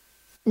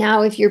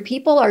 Now, if your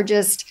people are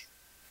just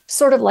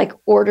sort of like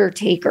order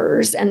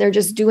takers and they're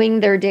just doing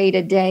their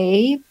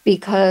day-to-day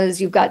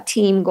because you've got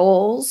team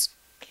goals,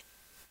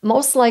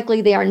 most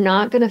likely they are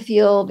not going to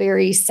feel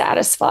very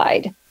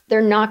satisfied.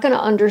 They're not going to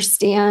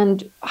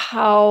understand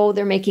how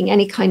they're making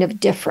any kind of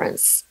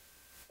difference.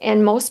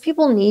 And most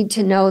people need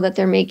to know that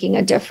they're making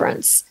a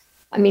difference.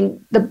 I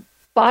mean, the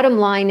bottom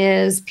line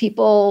is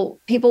people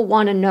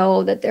want to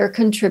know that they're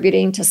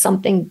contributing to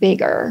something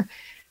bigger.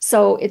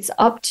 So it's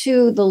up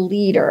to the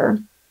leader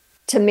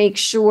to make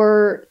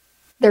sure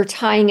they're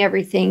tying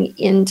everything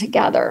in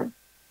together.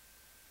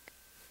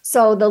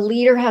 So the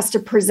leader has to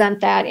present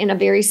that in a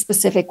very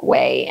specific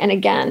way. And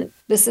again,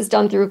 this is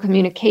done through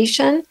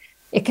communication.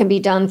 It can be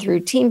done through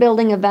team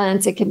building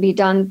events. It can be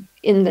done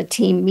in the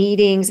team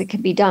meetings. It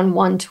can be done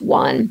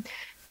one-to-one,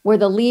 where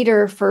the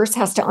leader first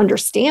has to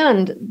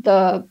understand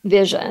the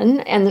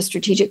vision and the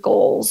strategic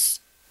goals,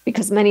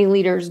 because many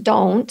leaders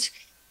don't.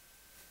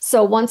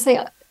 So once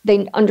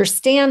they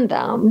understand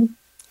them,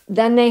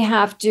 then they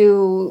have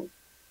to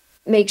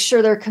make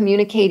sure they're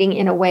communicating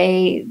in a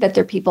way that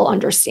their people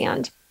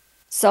understand.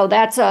 So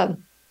that's a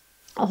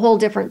whole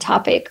different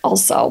topic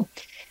also.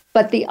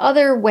 But the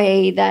other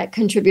way that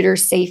contributor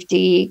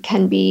safety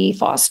can be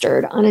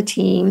fostered on a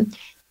team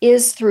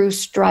is through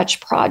stretch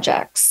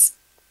projects.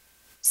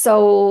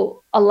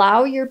 So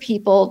allow your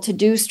people to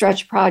do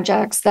stretch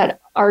projects that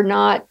are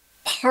not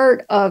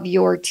part of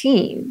your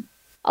team.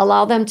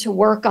 Allow them to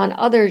work on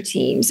other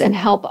teams and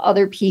help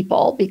other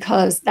people,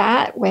 because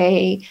that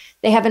way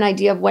they have an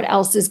idea of what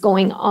else is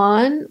going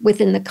on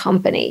within the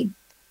company.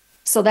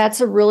 So that's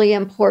a really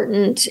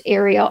important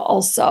area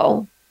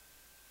also.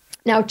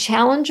 Now,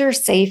 challenger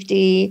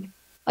safety,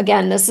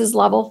 again, this is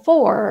level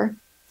 4.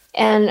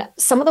 And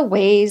some of the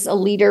ways a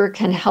leader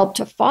can help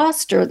to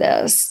foster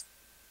this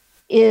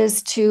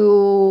is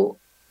to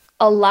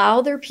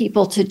allow their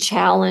people to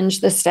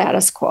challenge the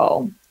status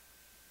quo.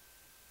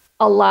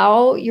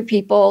 Allow your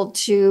people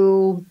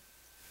to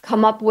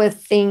come up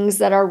with things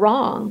that are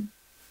wrong,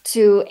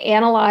 to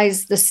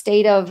analyze the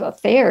state of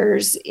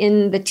affairs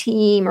in the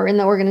team or in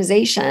the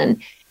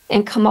organization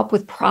and come up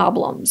with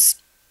problems.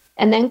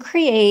 And then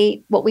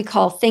create what we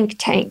call think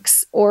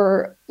tanks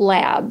or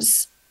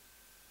labs,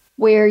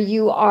 where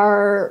you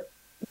are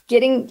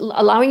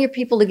allowing your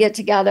people to get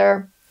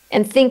together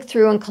and think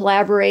through and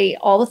collaborate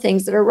all the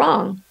things that are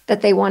wrong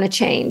that they want to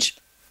change,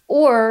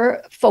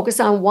 or focus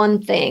on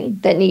one thing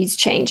that needs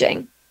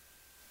changing.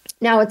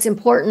 Now, it's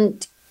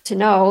important to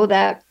know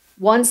that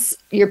once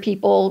your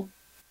people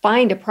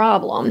find a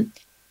problem,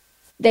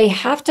 they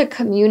have to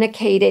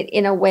communicate it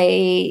in a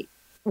way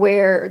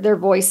where their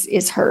voice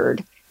is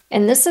heard.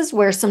 And this is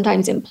where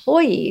sometimes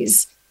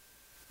employees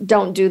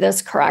don't do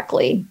this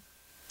correctly.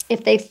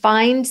 If they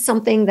find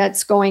something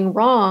that's going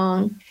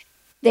wrong,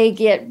 they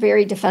get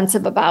very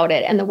defensive about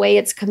it. And the way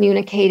it's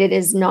communicated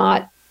is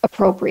not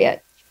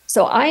appropriate.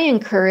 So I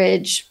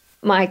encourage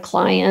my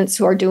clients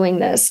who are doing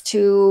this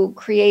to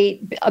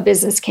create a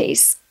business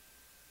case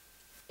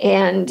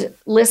and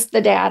list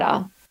the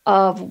data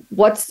of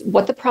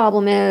what the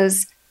problem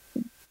is,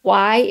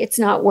 why it's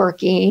not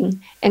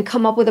working, and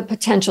come up with a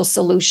potential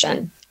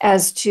solution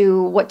as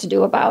to what to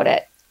do about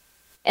it.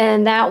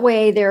 And that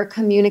way they're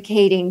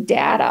communicating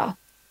data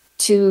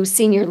to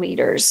senior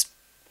leaders.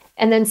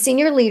 And then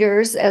senior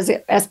leaders,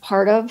 as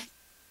part of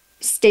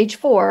stage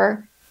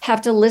 4,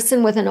 have to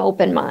listen with an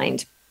open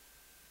mind.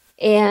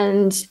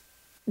 And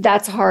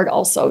that's hard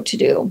also to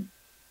do.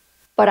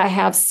 But I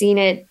have seen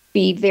it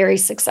be very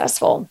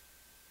successful.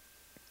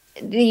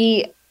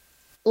 The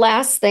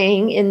last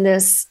thing in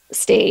this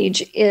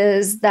stage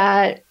is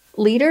that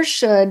leaders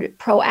should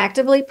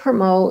proactively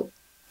promote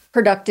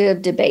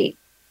productive debate.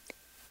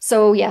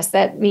 So yes,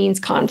 that means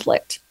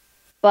conflict,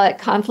 but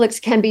conflicts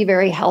can be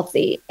very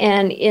healthy.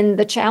 And in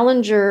the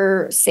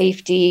challenger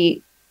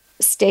safety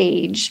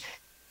stage,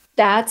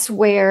 that's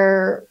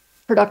where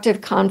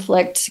productive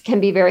conflict can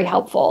be very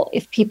helpful.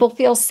 If people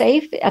feel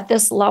safe at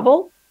this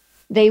level,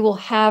 they will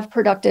have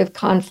productive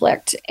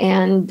conflict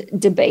and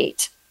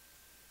debate.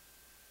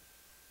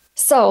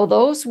 So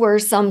those were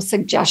some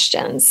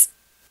suggestions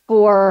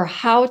for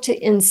how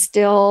to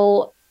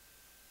instill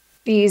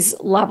these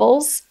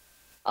levels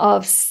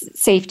of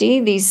safety,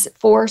 these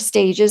 4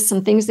 stages,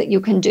 some things that you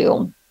can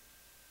do.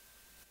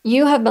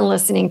 You have been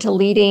listening to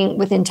Leading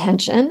with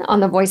Intention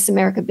on the Voice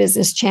America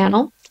Business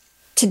Channel.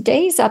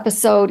 Today's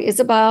episode is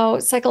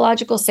about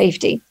psychological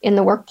safety in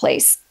the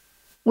workplace.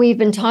 We've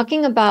been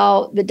talking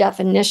about the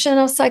definition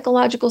of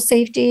psychological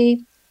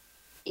safety.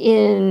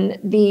 In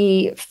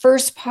the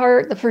first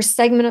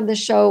segment of the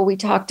show, we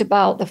talked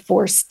about the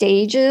 4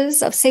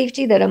 stages of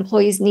safety that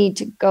employees need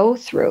to go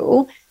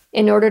through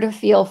in order to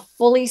feel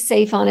fully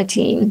safe on a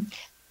team.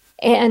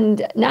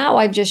 And now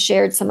I've just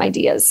shared some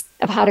ideas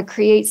of how to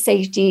create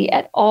safety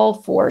at all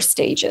 4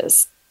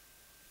 stages.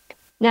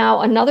 Now,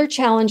 another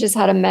challenge is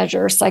how to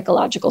measure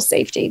psychological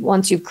safety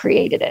once you've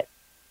created it.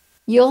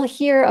 You'll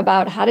hear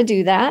about how to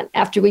do that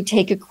after we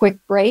take a quick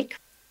break.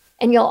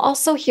 And you'll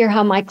also hear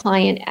how my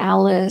client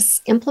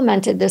Alice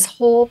implemented this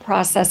whole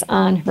process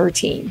on her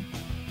team.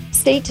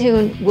 Stay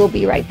tuned. We'll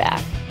be right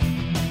back.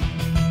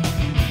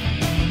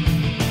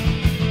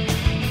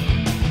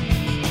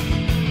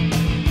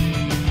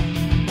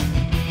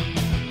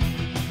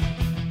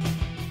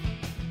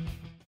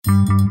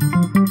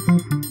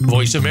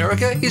 Voice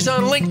America is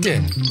on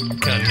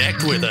LinkedIn.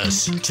 Connect with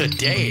us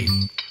today.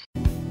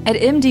 At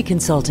MD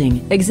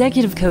Consulting,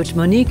 Executive Coach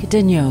Monique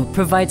Daigneault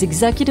provides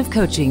executive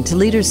coaching to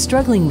leaders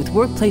struggling with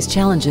workplace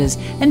challenges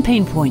and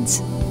pain points.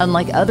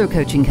 Unlike other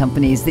coaching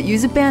companies that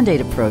use a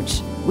Band-Aid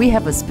approach, we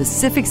have a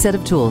specific set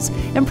of tools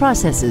and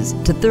processes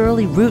to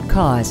thoroughly root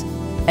cause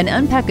and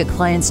unpack a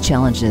client's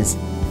challenges.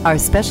 Our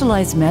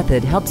specialized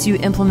method helps you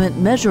implement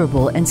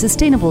measurable and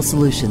sustainable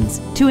solutions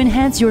to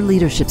enhance your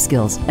leadership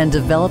skills and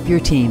develop your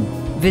team.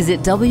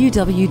 Visit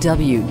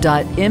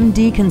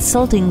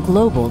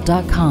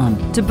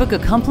www.mdconsultingglobal.com to book a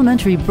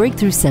complimentary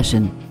breakthrough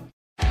session.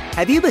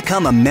 Have you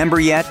become a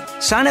member yet?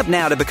 Sign up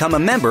now to become a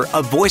member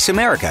of Voice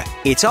America.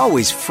 It's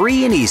always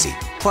free and easy.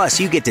 Plus,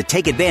 you get to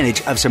take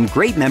advantage of some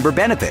great member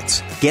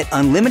benefits. Get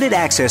unlimited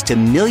access to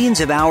millions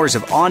of hours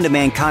of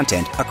on-demand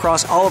content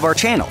across all of our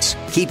channels.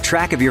 Keep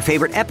track of your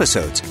favorite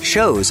episodes,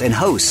 shows, and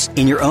hosts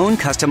in your own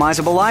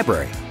customizable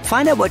library.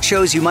 Find out what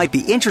shows you might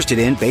be interested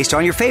in based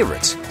on your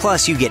favorites.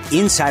 Plus, you get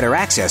insider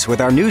access with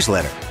our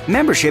newsletter.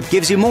 Membership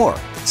gives you more.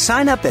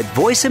 Sign up at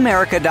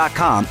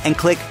voiceamerica.com and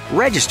click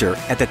Register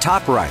at the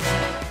top right.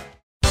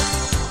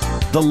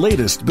 The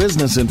latest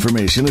business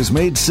information is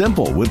made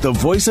simple with the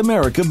Voice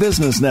America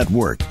Business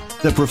Network.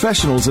 The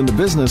professionals in the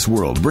business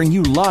world bring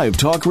you live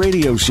talk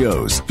radio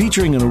shows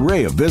featuring an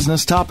array of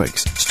business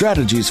topics,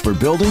 strategies for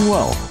building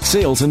wealth,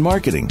 sales and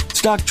marketing,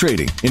 stock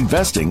trading,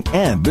 investing,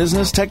 and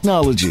business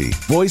technology.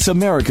 Voice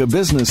America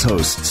Business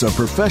hosts are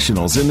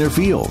professionals in their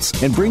fields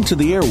and bring to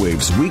the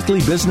airwaves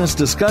weekly business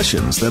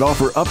discussions that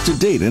offer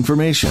up-to-date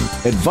information,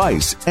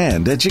 advice,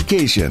 and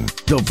education.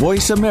 The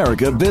Voice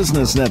America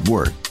Business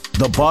Network.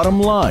 The bottom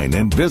line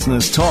in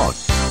business talk.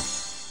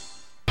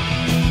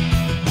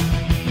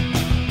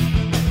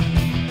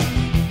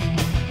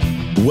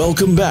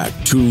 Welcome back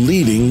to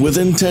Leading with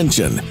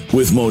Intention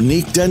with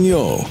Monique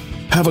Daigneault.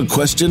 Have a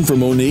question for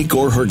Monique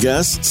or her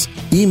guests?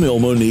 Email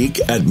Monique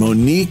at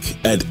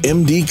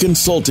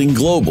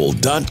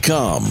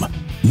mdconsultingglobal.com.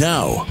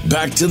 Now,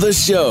 back to the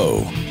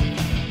show.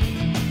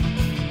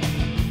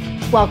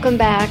 Welcome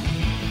back.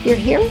 You're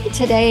hearing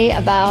today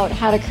about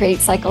how to create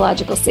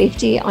psychological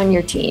safety on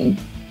your team.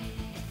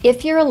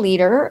 If you're a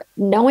leader,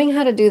 knowing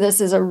how to do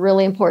this is a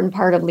really important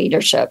part of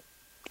leadership.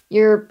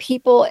 Your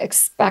people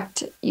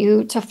expect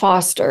you to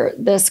foster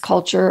this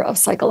culture of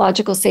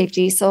psychological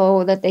safety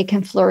so that they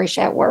can flourish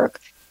at work.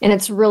 And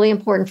it's really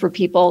important for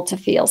people to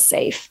feel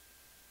safe.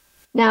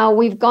 Now,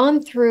 we've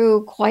gone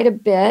through quite a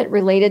bit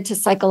related to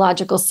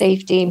psychological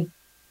safety.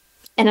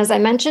 And as I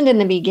mentioned in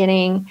the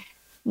beginning,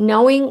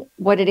 knowing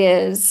what it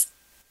is,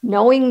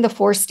 knowing the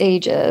 4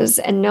 stages,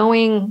 and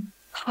knowing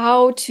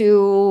how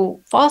to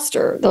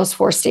foster those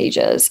 4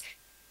 stages,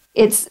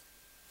 it's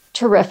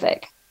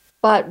terrific.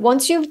 But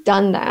once you've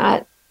done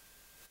that,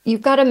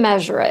 you've got to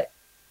measure it.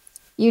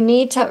 You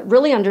need to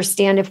really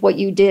understand if what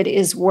you did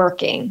is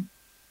working.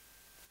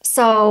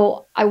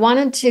 So I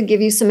wanted to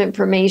give you some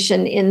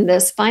information in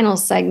this final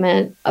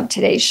segment of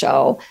today's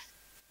show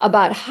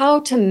about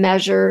how to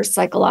measure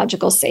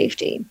psychological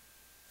safety.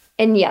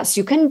 And yes,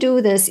 you can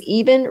do this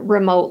even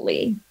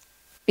remotely,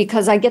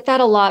 because I get that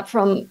a lot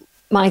from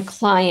my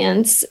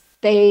clients.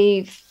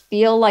 They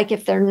feel like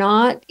if they're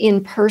not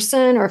in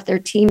person, or if their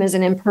team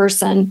isn't in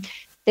person,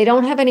 they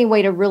don't have any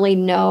way to really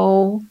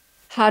know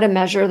how to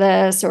measure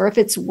this, or if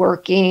it's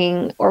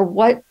working, or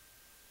what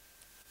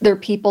their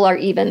people are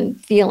even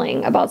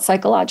feeling about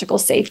psychological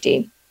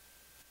safety.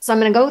 So I'm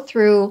going to go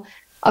through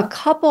a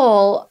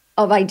couple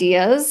of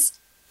ideas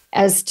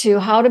as to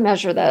how to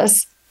measure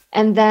this.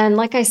 And then,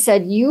 like I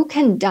said, you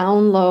can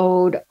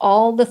download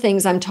all the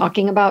things I'm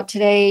talking about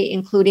today,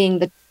 including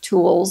the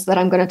tools that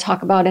I'm going to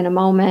talk about in a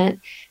moment.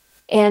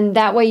 And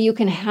that way you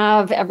can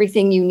have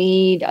everything you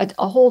need,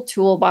 a whole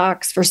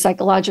toolbox for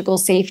psychological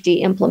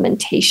safety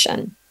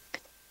implementation.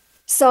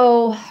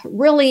 So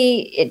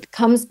really, it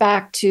comes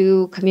back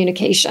to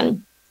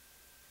communication.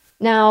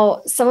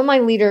 Now, some of my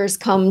leaders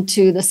come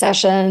to the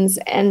sessions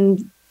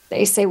and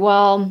they say,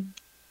 well,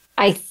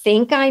 I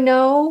think I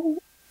know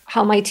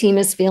how my team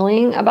is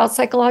feeling about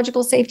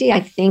psychological safety. I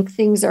think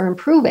things are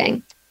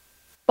improving.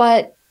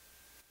 But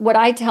what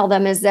I tell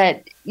them is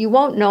that you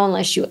won't know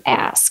unless you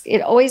ask.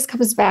 It always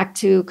comes back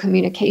to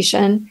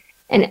communication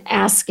and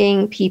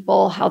asking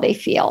people how they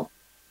feel.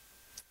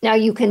 Now,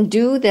 you can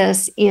do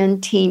this in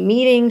team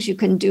meetings. You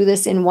can do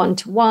this in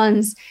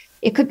one-to-ones.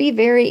 It could be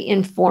very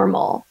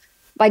informal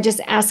by just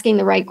asking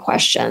the right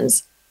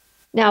questions.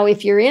 Now,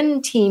 if you're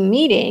in team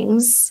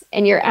meetings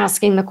and you're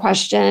asking the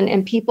question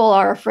and people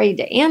are afraid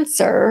to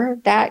answer,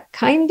 that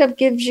kind of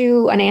gives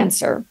you an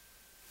answer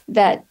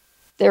that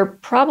there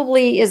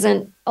probably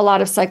isn't a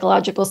lot of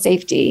psychological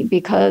safety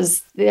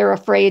because they're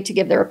afraid to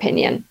give their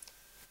opinion.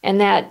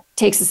 And that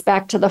takes us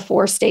back to the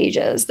 4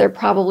 stages. They're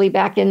probably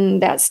back in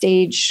that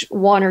stage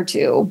 1 or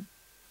 2,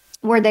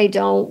 where they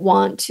don't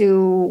want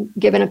to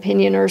give an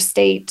opinion or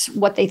state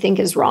what they think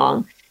is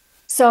wrong.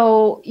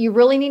 So you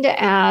really need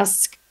to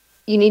ask,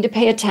 you need to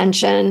pay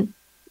attention.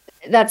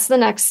 That's the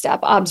next step,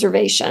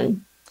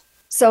 observation.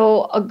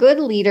 So a good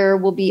leader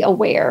will be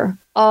aware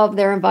of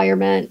their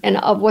environment and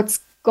of what's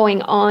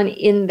going on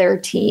in their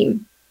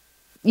team.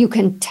 You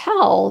can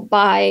tell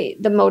by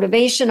the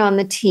motivation on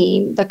the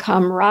team, the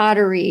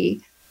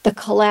camaraderie, the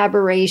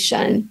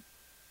collaboration.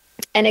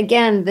 And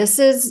again, this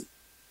is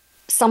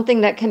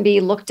something that can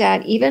be looked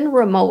at even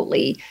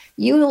remotely.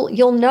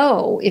 You'll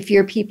know if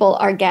your people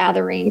are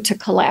gathering to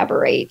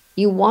collaborate.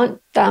 You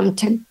want them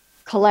to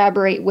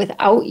collaborate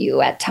without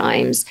you at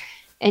times.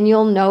 And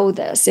you'll know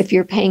this if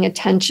you're paying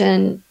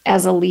attention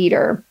as a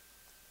leader.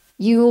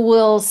 You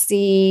will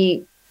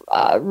see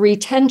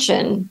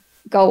retention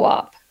go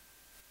up.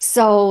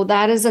 So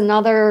that is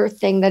another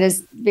thing that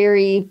is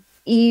very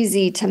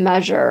easy to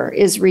measure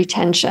is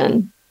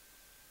retention.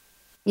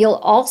 You'll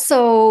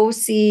also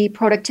see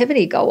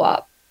productivity go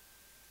up.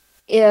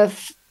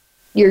 If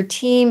your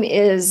team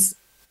is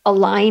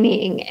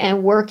aligning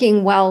and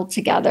working well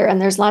together and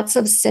there's lots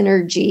of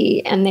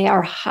synergy and they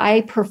are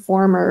high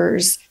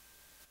performers,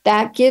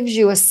 that gives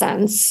you a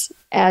sense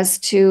as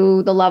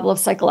to the level of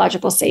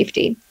psychological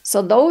safety.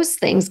 So those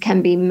things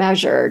can be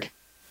measured,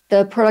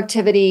 the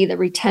productivity, the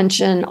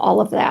retention, all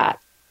of that.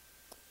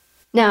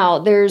 Now,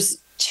 there's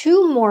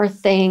 2 more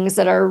things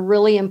that are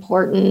really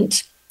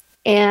important.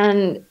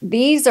 And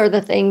these are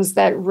the things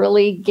that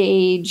really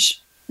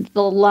gauge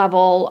the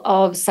level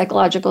of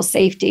psychological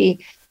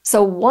safety.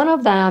 So one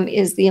of them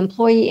is the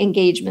employee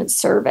engagement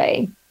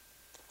survey.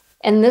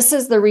 And this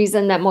is the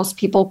reason that most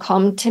people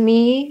come to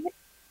me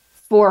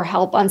for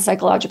help on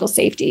psychological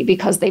safety,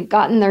 because they've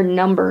gotten their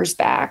numbers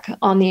back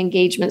on the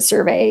engagement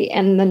survey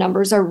and the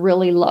numbers are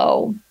really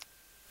low.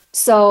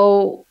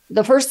 So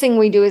the first thing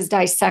we do is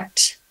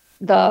dissect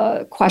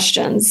the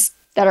questions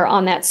that are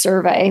on that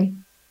survey,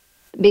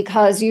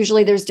 because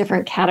usually there's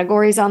different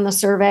categories on the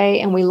survey,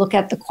 and we look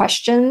at the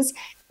questions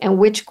and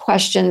which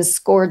questions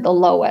scored the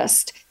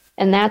lowest.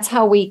 And that's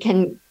how we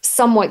can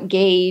somewhat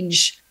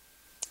gauge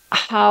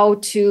how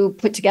to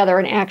put together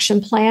an action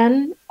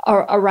plan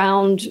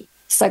around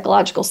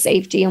psychological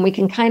safety. And we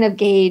can kind of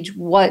gauge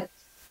what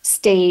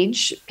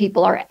stage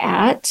people are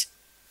at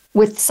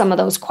with some of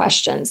those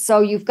questions.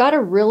 So you've got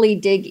to really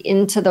dig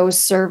into those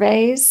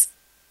surveys.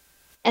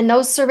 And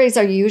those surveys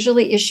are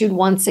usually issued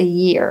once a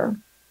year.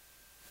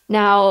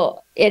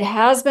 Now, it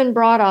has been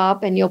brought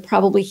up, and you'll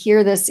probably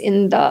hear this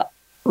in the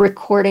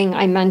recording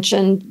I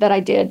mentioned that I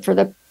did for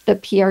the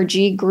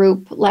PRG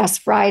group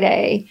last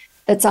Friday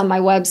that's on my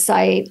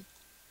website.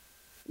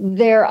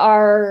 There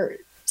are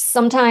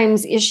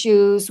sometimes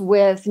issues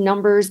with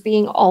numbers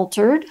being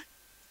altered,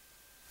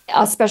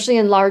 especially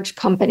in large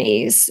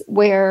companies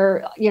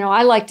where,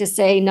 I like to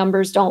say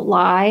numbers don't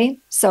lie.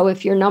 So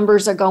if your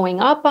numbers are going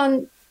up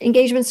on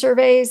engagement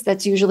surveys,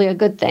 that's usually a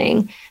good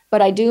thing.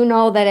 But I do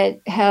know that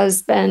it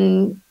has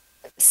been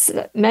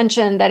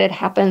mentioned that it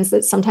happens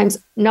that sometimes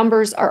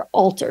numbers are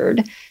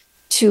altered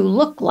to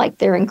look like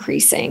they're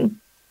increasing.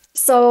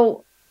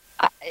 So,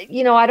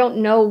 I don't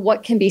know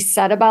what can be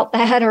said about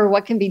that or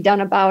what can be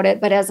done about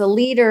it. But as a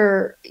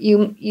leader,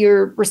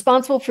 you're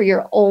responsible for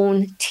your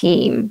own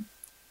team.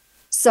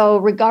 So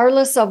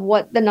regardless of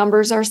what the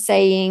numbers are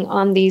saying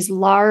on these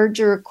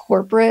larger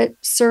corporate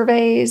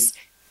surveys,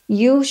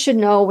 you should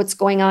know what's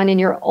going on in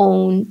your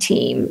own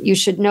team. You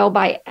should know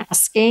by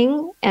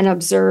asking and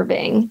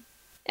observing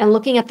and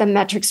looking at the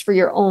metrics for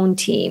your own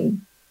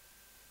team.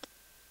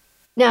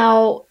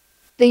 Now,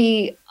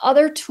 the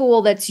other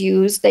tool that's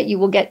used that you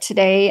will get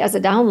today as a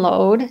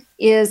download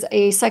is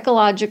a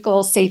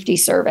psychological safety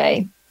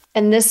survey.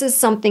 And this is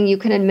something you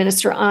can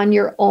administer on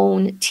your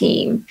own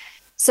team.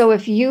 So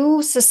if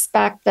you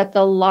suspect that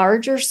the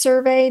larger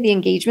survey, the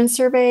engagement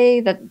survey,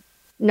 that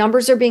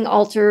numbers are being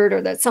altered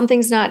or that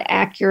something's not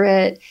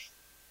accurate,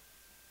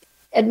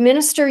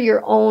 administer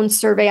your own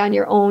survey on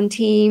your own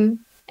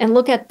team and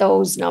look at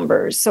those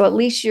numbers. So at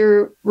least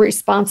you're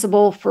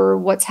responsible for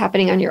what's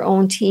happening on your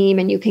own team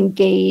and you can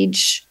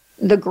gauge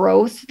the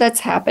growth that's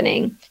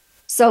happening.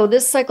 So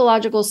this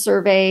psychological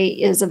survey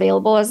is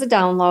available as a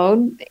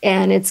download,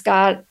 and it's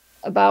got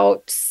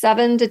about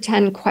 7 to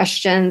 10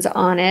 questions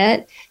on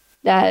it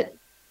that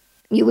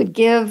you would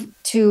give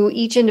to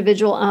each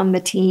individual on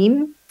the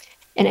team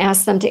and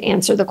ask them to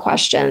answer the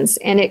questions.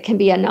 And it can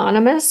be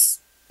anonymous.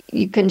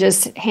 You can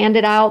just hand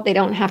it out. They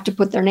don't have to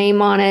put their name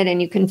on it,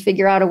 and you can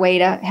figure out a way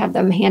to have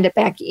them hand it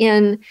back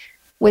in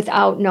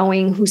without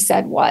knowing who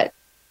said what.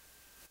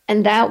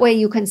 And that way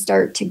you can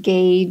start to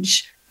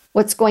gauge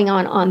what's going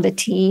on the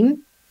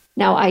team.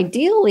 Now,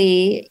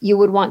 ideally, you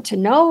would want to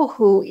know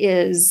who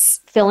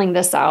is filling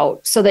this out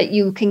so that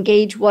you can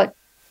gauge what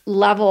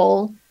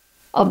level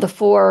of the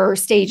 4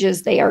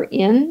 stages they are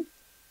in.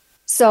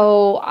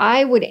 So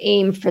I would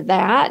aim for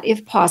that,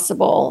 if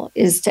possible,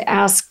 is to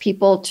ask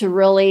people to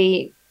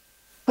really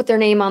put their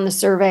name on the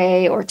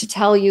survey or to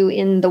tell you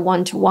in the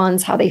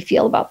one-to-ones how they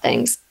feel about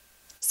things.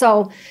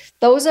 So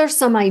those are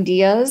some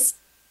ideas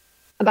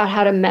about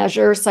how to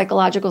measure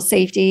psychological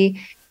safety.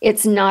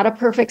 It's not a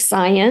perfect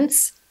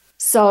science.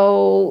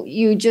 So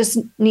you just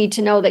need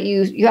to know that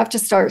you have to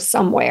start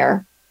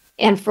somewhere.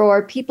 And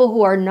for people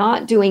who are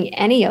not doing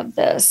any of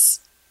this,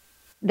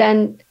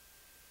 then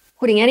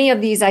putting any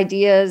of these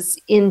ideas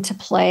into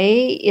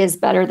play is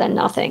better than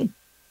nothing.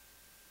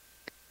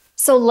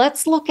 So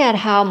let's look at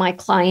how my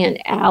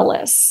client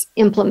Alice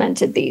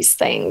implemented these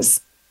things.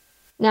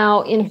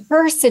 Now, in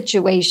her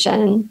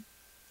situation,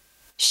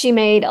 she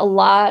made a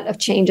lot of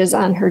changes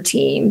on her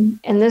team,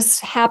 and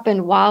this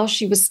happened while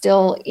she was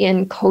still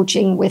in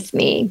coaching with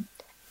me.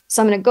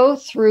 So I'm going to go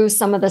through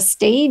some of the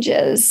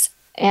stages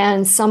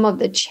and some of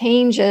the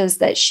changes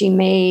that she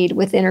made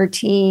within her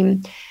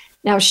team.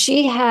 Now,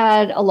 she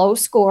had a low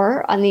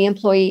score on the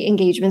employee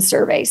engagement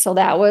survey. So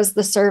that was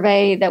the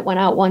survey that went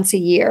out once a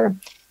year.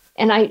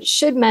 And I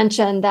should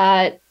mention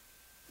that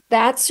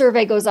that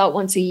survey goes out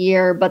once a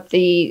year, but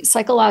the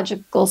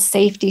psychological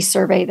safety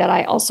survey that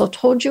I also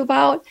told you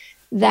about,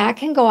 that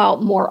can go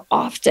out more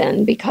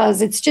often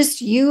because it's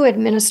just you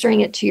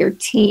administering it to your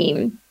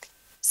team.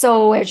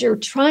 So as you're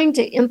trying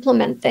to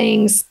implement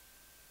things,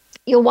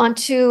 you'll want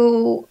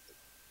to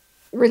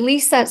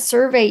release that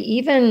survey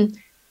even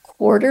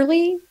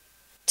quarterly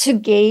to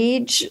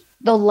gauge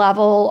the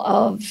level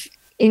of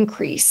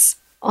increase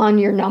on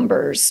your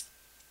numbers.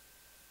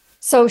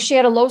 So she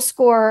had a low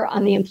score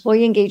on the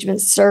employee engagement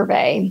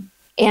survey,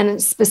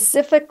 and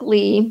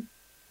specifically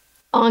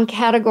on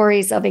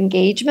categories of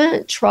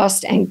engagement,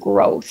 trust, and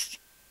growth.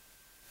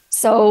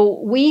 So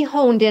we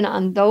honed in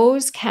on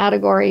those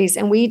categories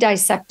and we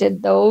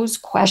dissected those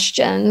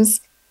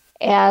questions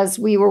as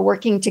we were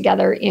working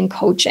together in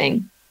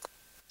coaching.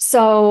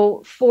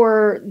 So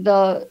for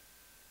the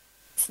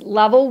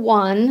level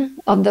 1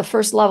 of the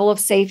first level of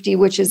safety,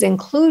 which is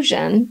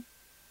inclusion,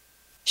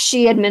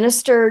 she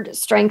administered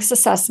strengths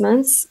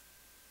assessments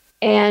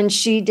and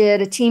she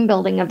did a team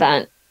building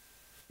event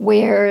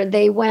where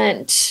they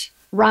went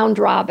round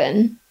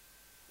robin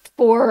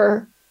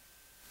for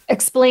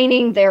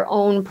explaining their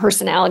own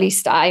personality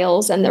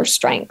styles and their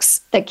strengths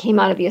that came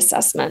out of the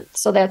assessment.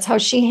 So that's how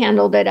she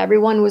handled it.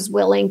 Everyone was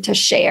willing to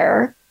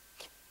share,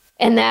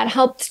 and that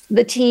helped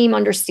the team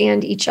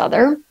understand each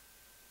other.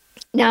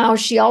 Now,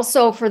 she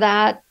also, for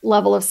that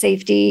level of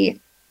safety,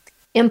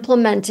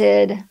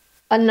 implemented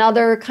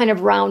another kind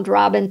of round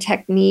robin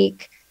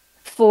technique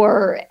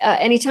for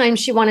anytime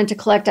she wanted to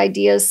collect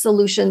ideas,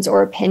 solutions,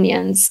 or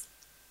opinions.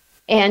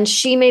 And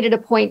she made it a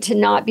point to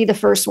not be the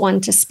first one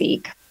to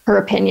speak her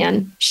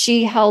opinion.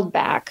 She held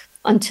back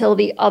until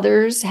the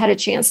others had a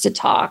chance to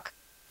talk,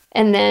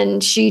 and then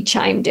she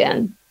chimed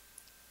in.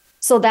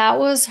 So that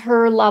was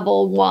her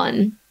level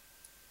 1.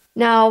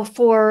 Now,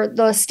 for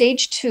the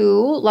stage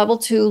 2, level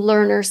 2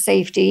 learner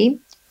safety,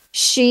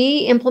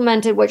 she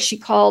implemented what she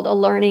called a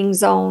learning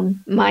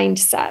zone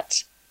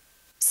mindset.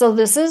 So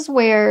this is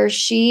where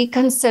she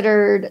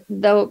considered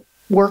the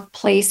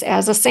workplace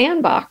as a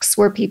sandbox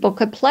where people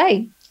could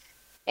play.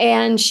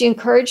 And she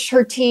encouraged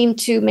her team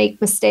to make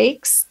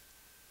mistakes.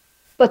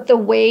 But the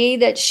way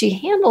that she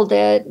handled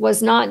it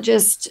was not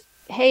just,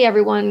 hey,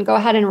 everyone, go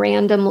ahead and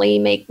randomly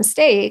make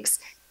mistakes.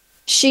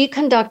 She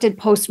conducted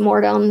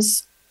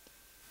postmortems.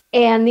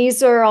 And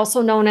these are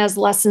also known as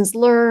lessons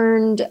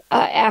learned,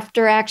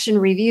 after action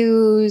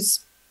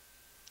reviews,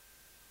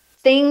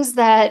 things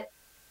that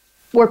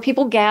where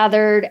people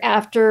gathered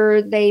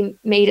after they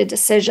made a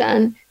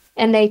decision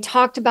and they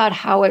talked about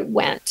how it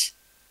went.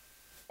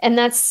 And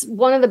that's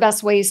one of the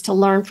best ways to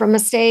learn from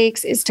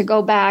mistakes, is to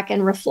go back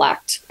and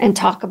reflect and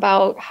talk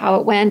about how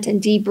it went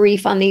and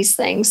debrief on these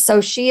things. So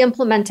she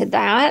implemented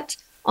that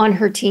on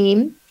her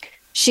team.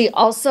 She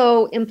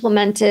also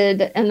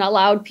implemented and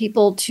allowed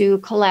people to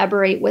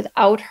collaborate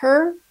without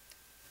her.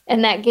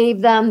 And that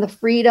gave them the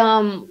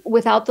freedom,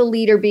 without the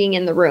leader being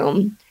in the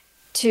room,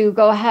 to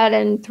go ahead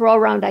and throw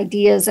around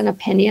ideas and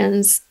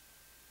opinions.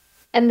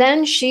 And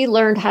then she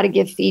learned how to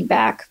give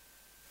feedback,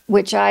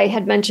 which I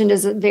had mentioned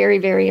is very,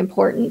 very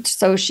important.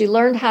 So she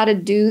learned how to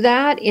do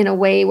that in a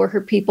way where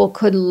her people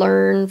could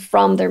learn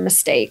from their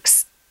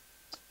mistakes.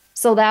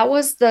 So that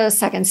was the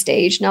second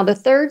stage. Now, the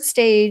third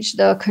stage,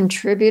 the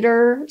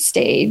contributor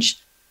stage,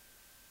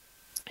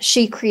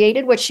 she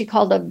created what she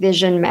called a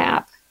vision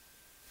map.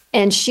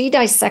 And she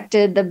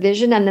dissected the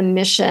vision and the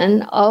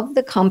mission of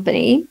the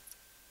company.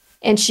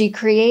 And she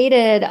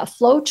created a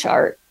flow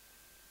chart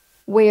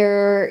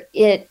where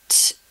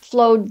it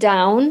flowed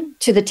down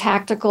to the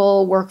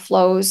tactical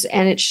workflows,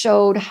 and it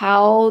showed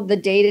how the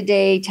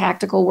day-to-day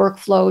tactical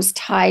workflows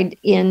tied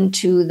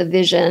into the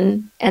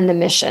vision and the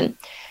mission.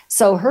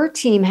 So her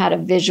team had a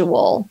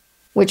visual,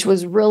 which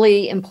was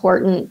really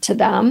important to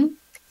them,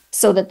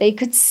 so that they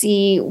could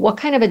see what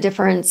kind of a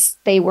difference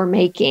they were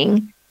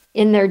making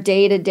in their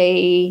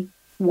day-to-day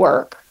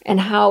work and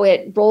how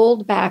it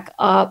rolled back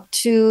up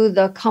to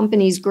the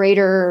company's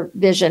greater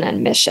vision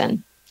and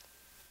mission.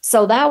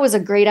 So that was a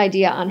great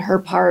idea on her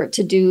part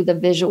to do the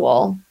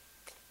visual.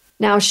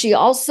 Now, she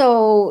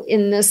also,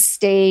 in this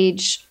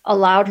stage,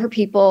 allowed her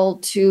people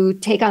to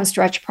take on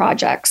stretch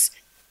projects.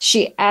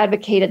 She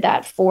advocated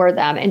that for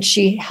them, and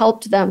she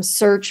helped them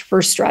search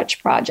for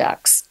stretch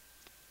projects.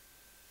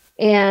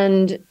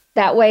 And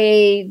that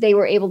way they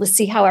were able to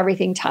see how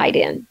everything tied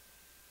in.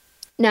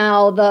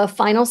 Now, the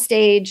final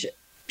stage,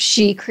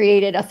 she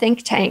created a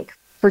think tank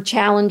for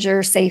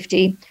challenger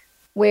safety,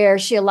 where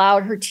she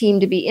allowed her team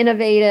to be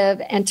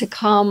innovative and to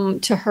come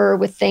to her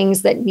with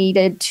things that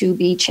needed to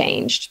be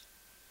changed.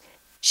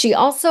 She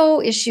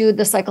also issued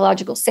the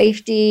psychological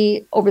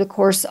safety over the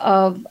course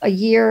of a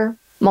year,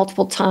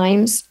 multiple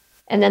times.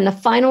 And then the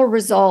final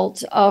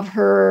result of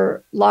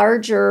her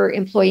larger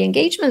employee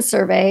engagement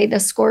survey, the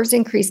scores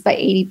increased by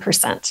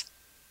 80%.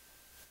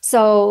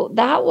 So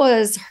that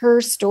was her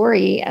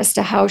story as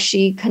to how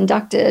she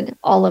conducted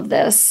all of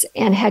this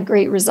and had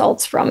great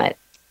results from it.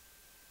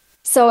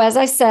 So as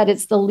I said,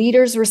 it's the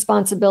leader's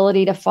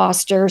responsibility to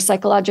foster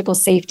psychological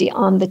safety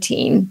on the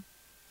team.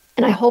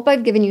 And I hope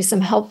I've given you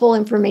some helpful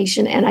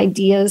information and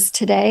ideas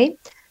today.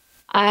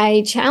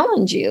 I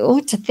challenge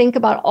you to think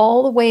about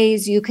all the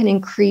ways you can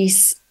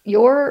increase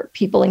your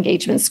people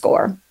engagement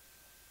score.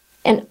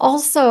 And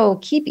also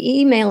keep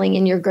emailing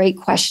in your great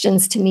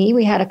questions to me.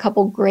 We had a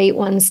couple great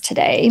ones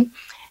today.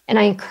 And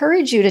I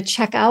encourage you to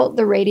check out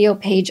the radio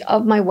page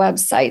of my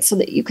website so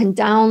that you can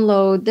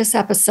download this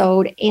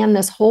episode and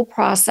this whole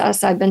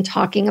process I've been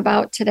talking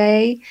about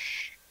today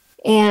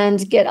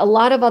and get a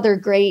lot of other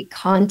great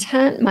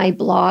content. My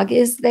blog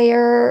is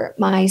there.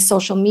 My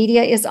social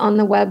media is on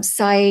the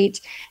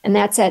website, and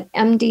that's at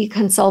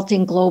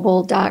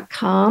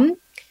mdconsultingglobal.com.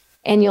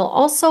 And you'll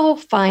also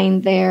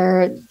find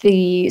there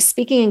the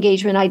speaking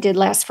engagement I did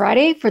last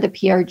Friday for the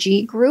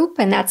PRG group,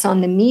 and that's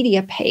on the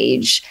media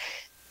page.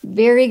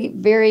 Very,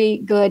 very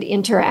good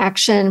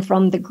interaction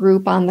from the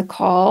group on the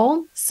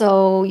call.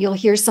 So you'll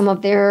hear some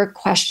of their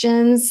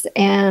questions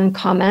and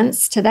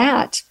comments to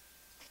that.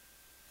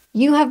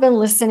 You have been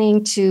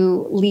listening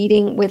to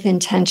Leading with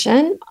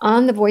Intention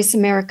on the Voice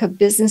America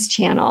Business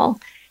Channel.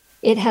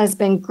 It has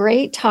been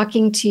great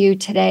talking to you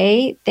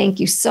today. Thank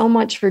you so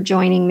much for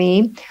joining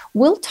me.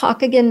 We'll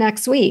talk again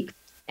next week.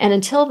 And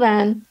until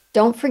then,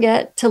 don't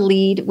forget to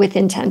lead with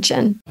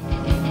intention.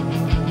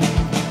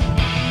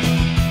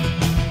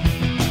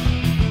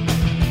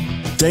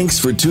 Thanks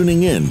for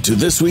tuning in to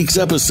this week's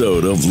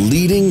episode of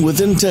Leading with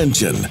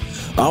Intention.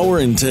 Our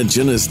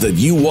intention is that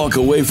you walk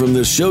away from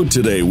this show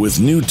today with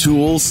new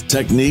tools,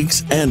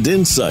 techniques, and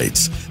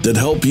insights that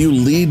help you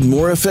lead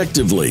more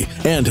effectively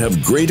and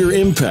have greater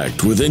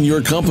impact within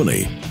your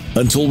company.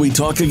 Until we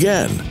talk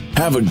again,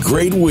 have a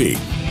great week.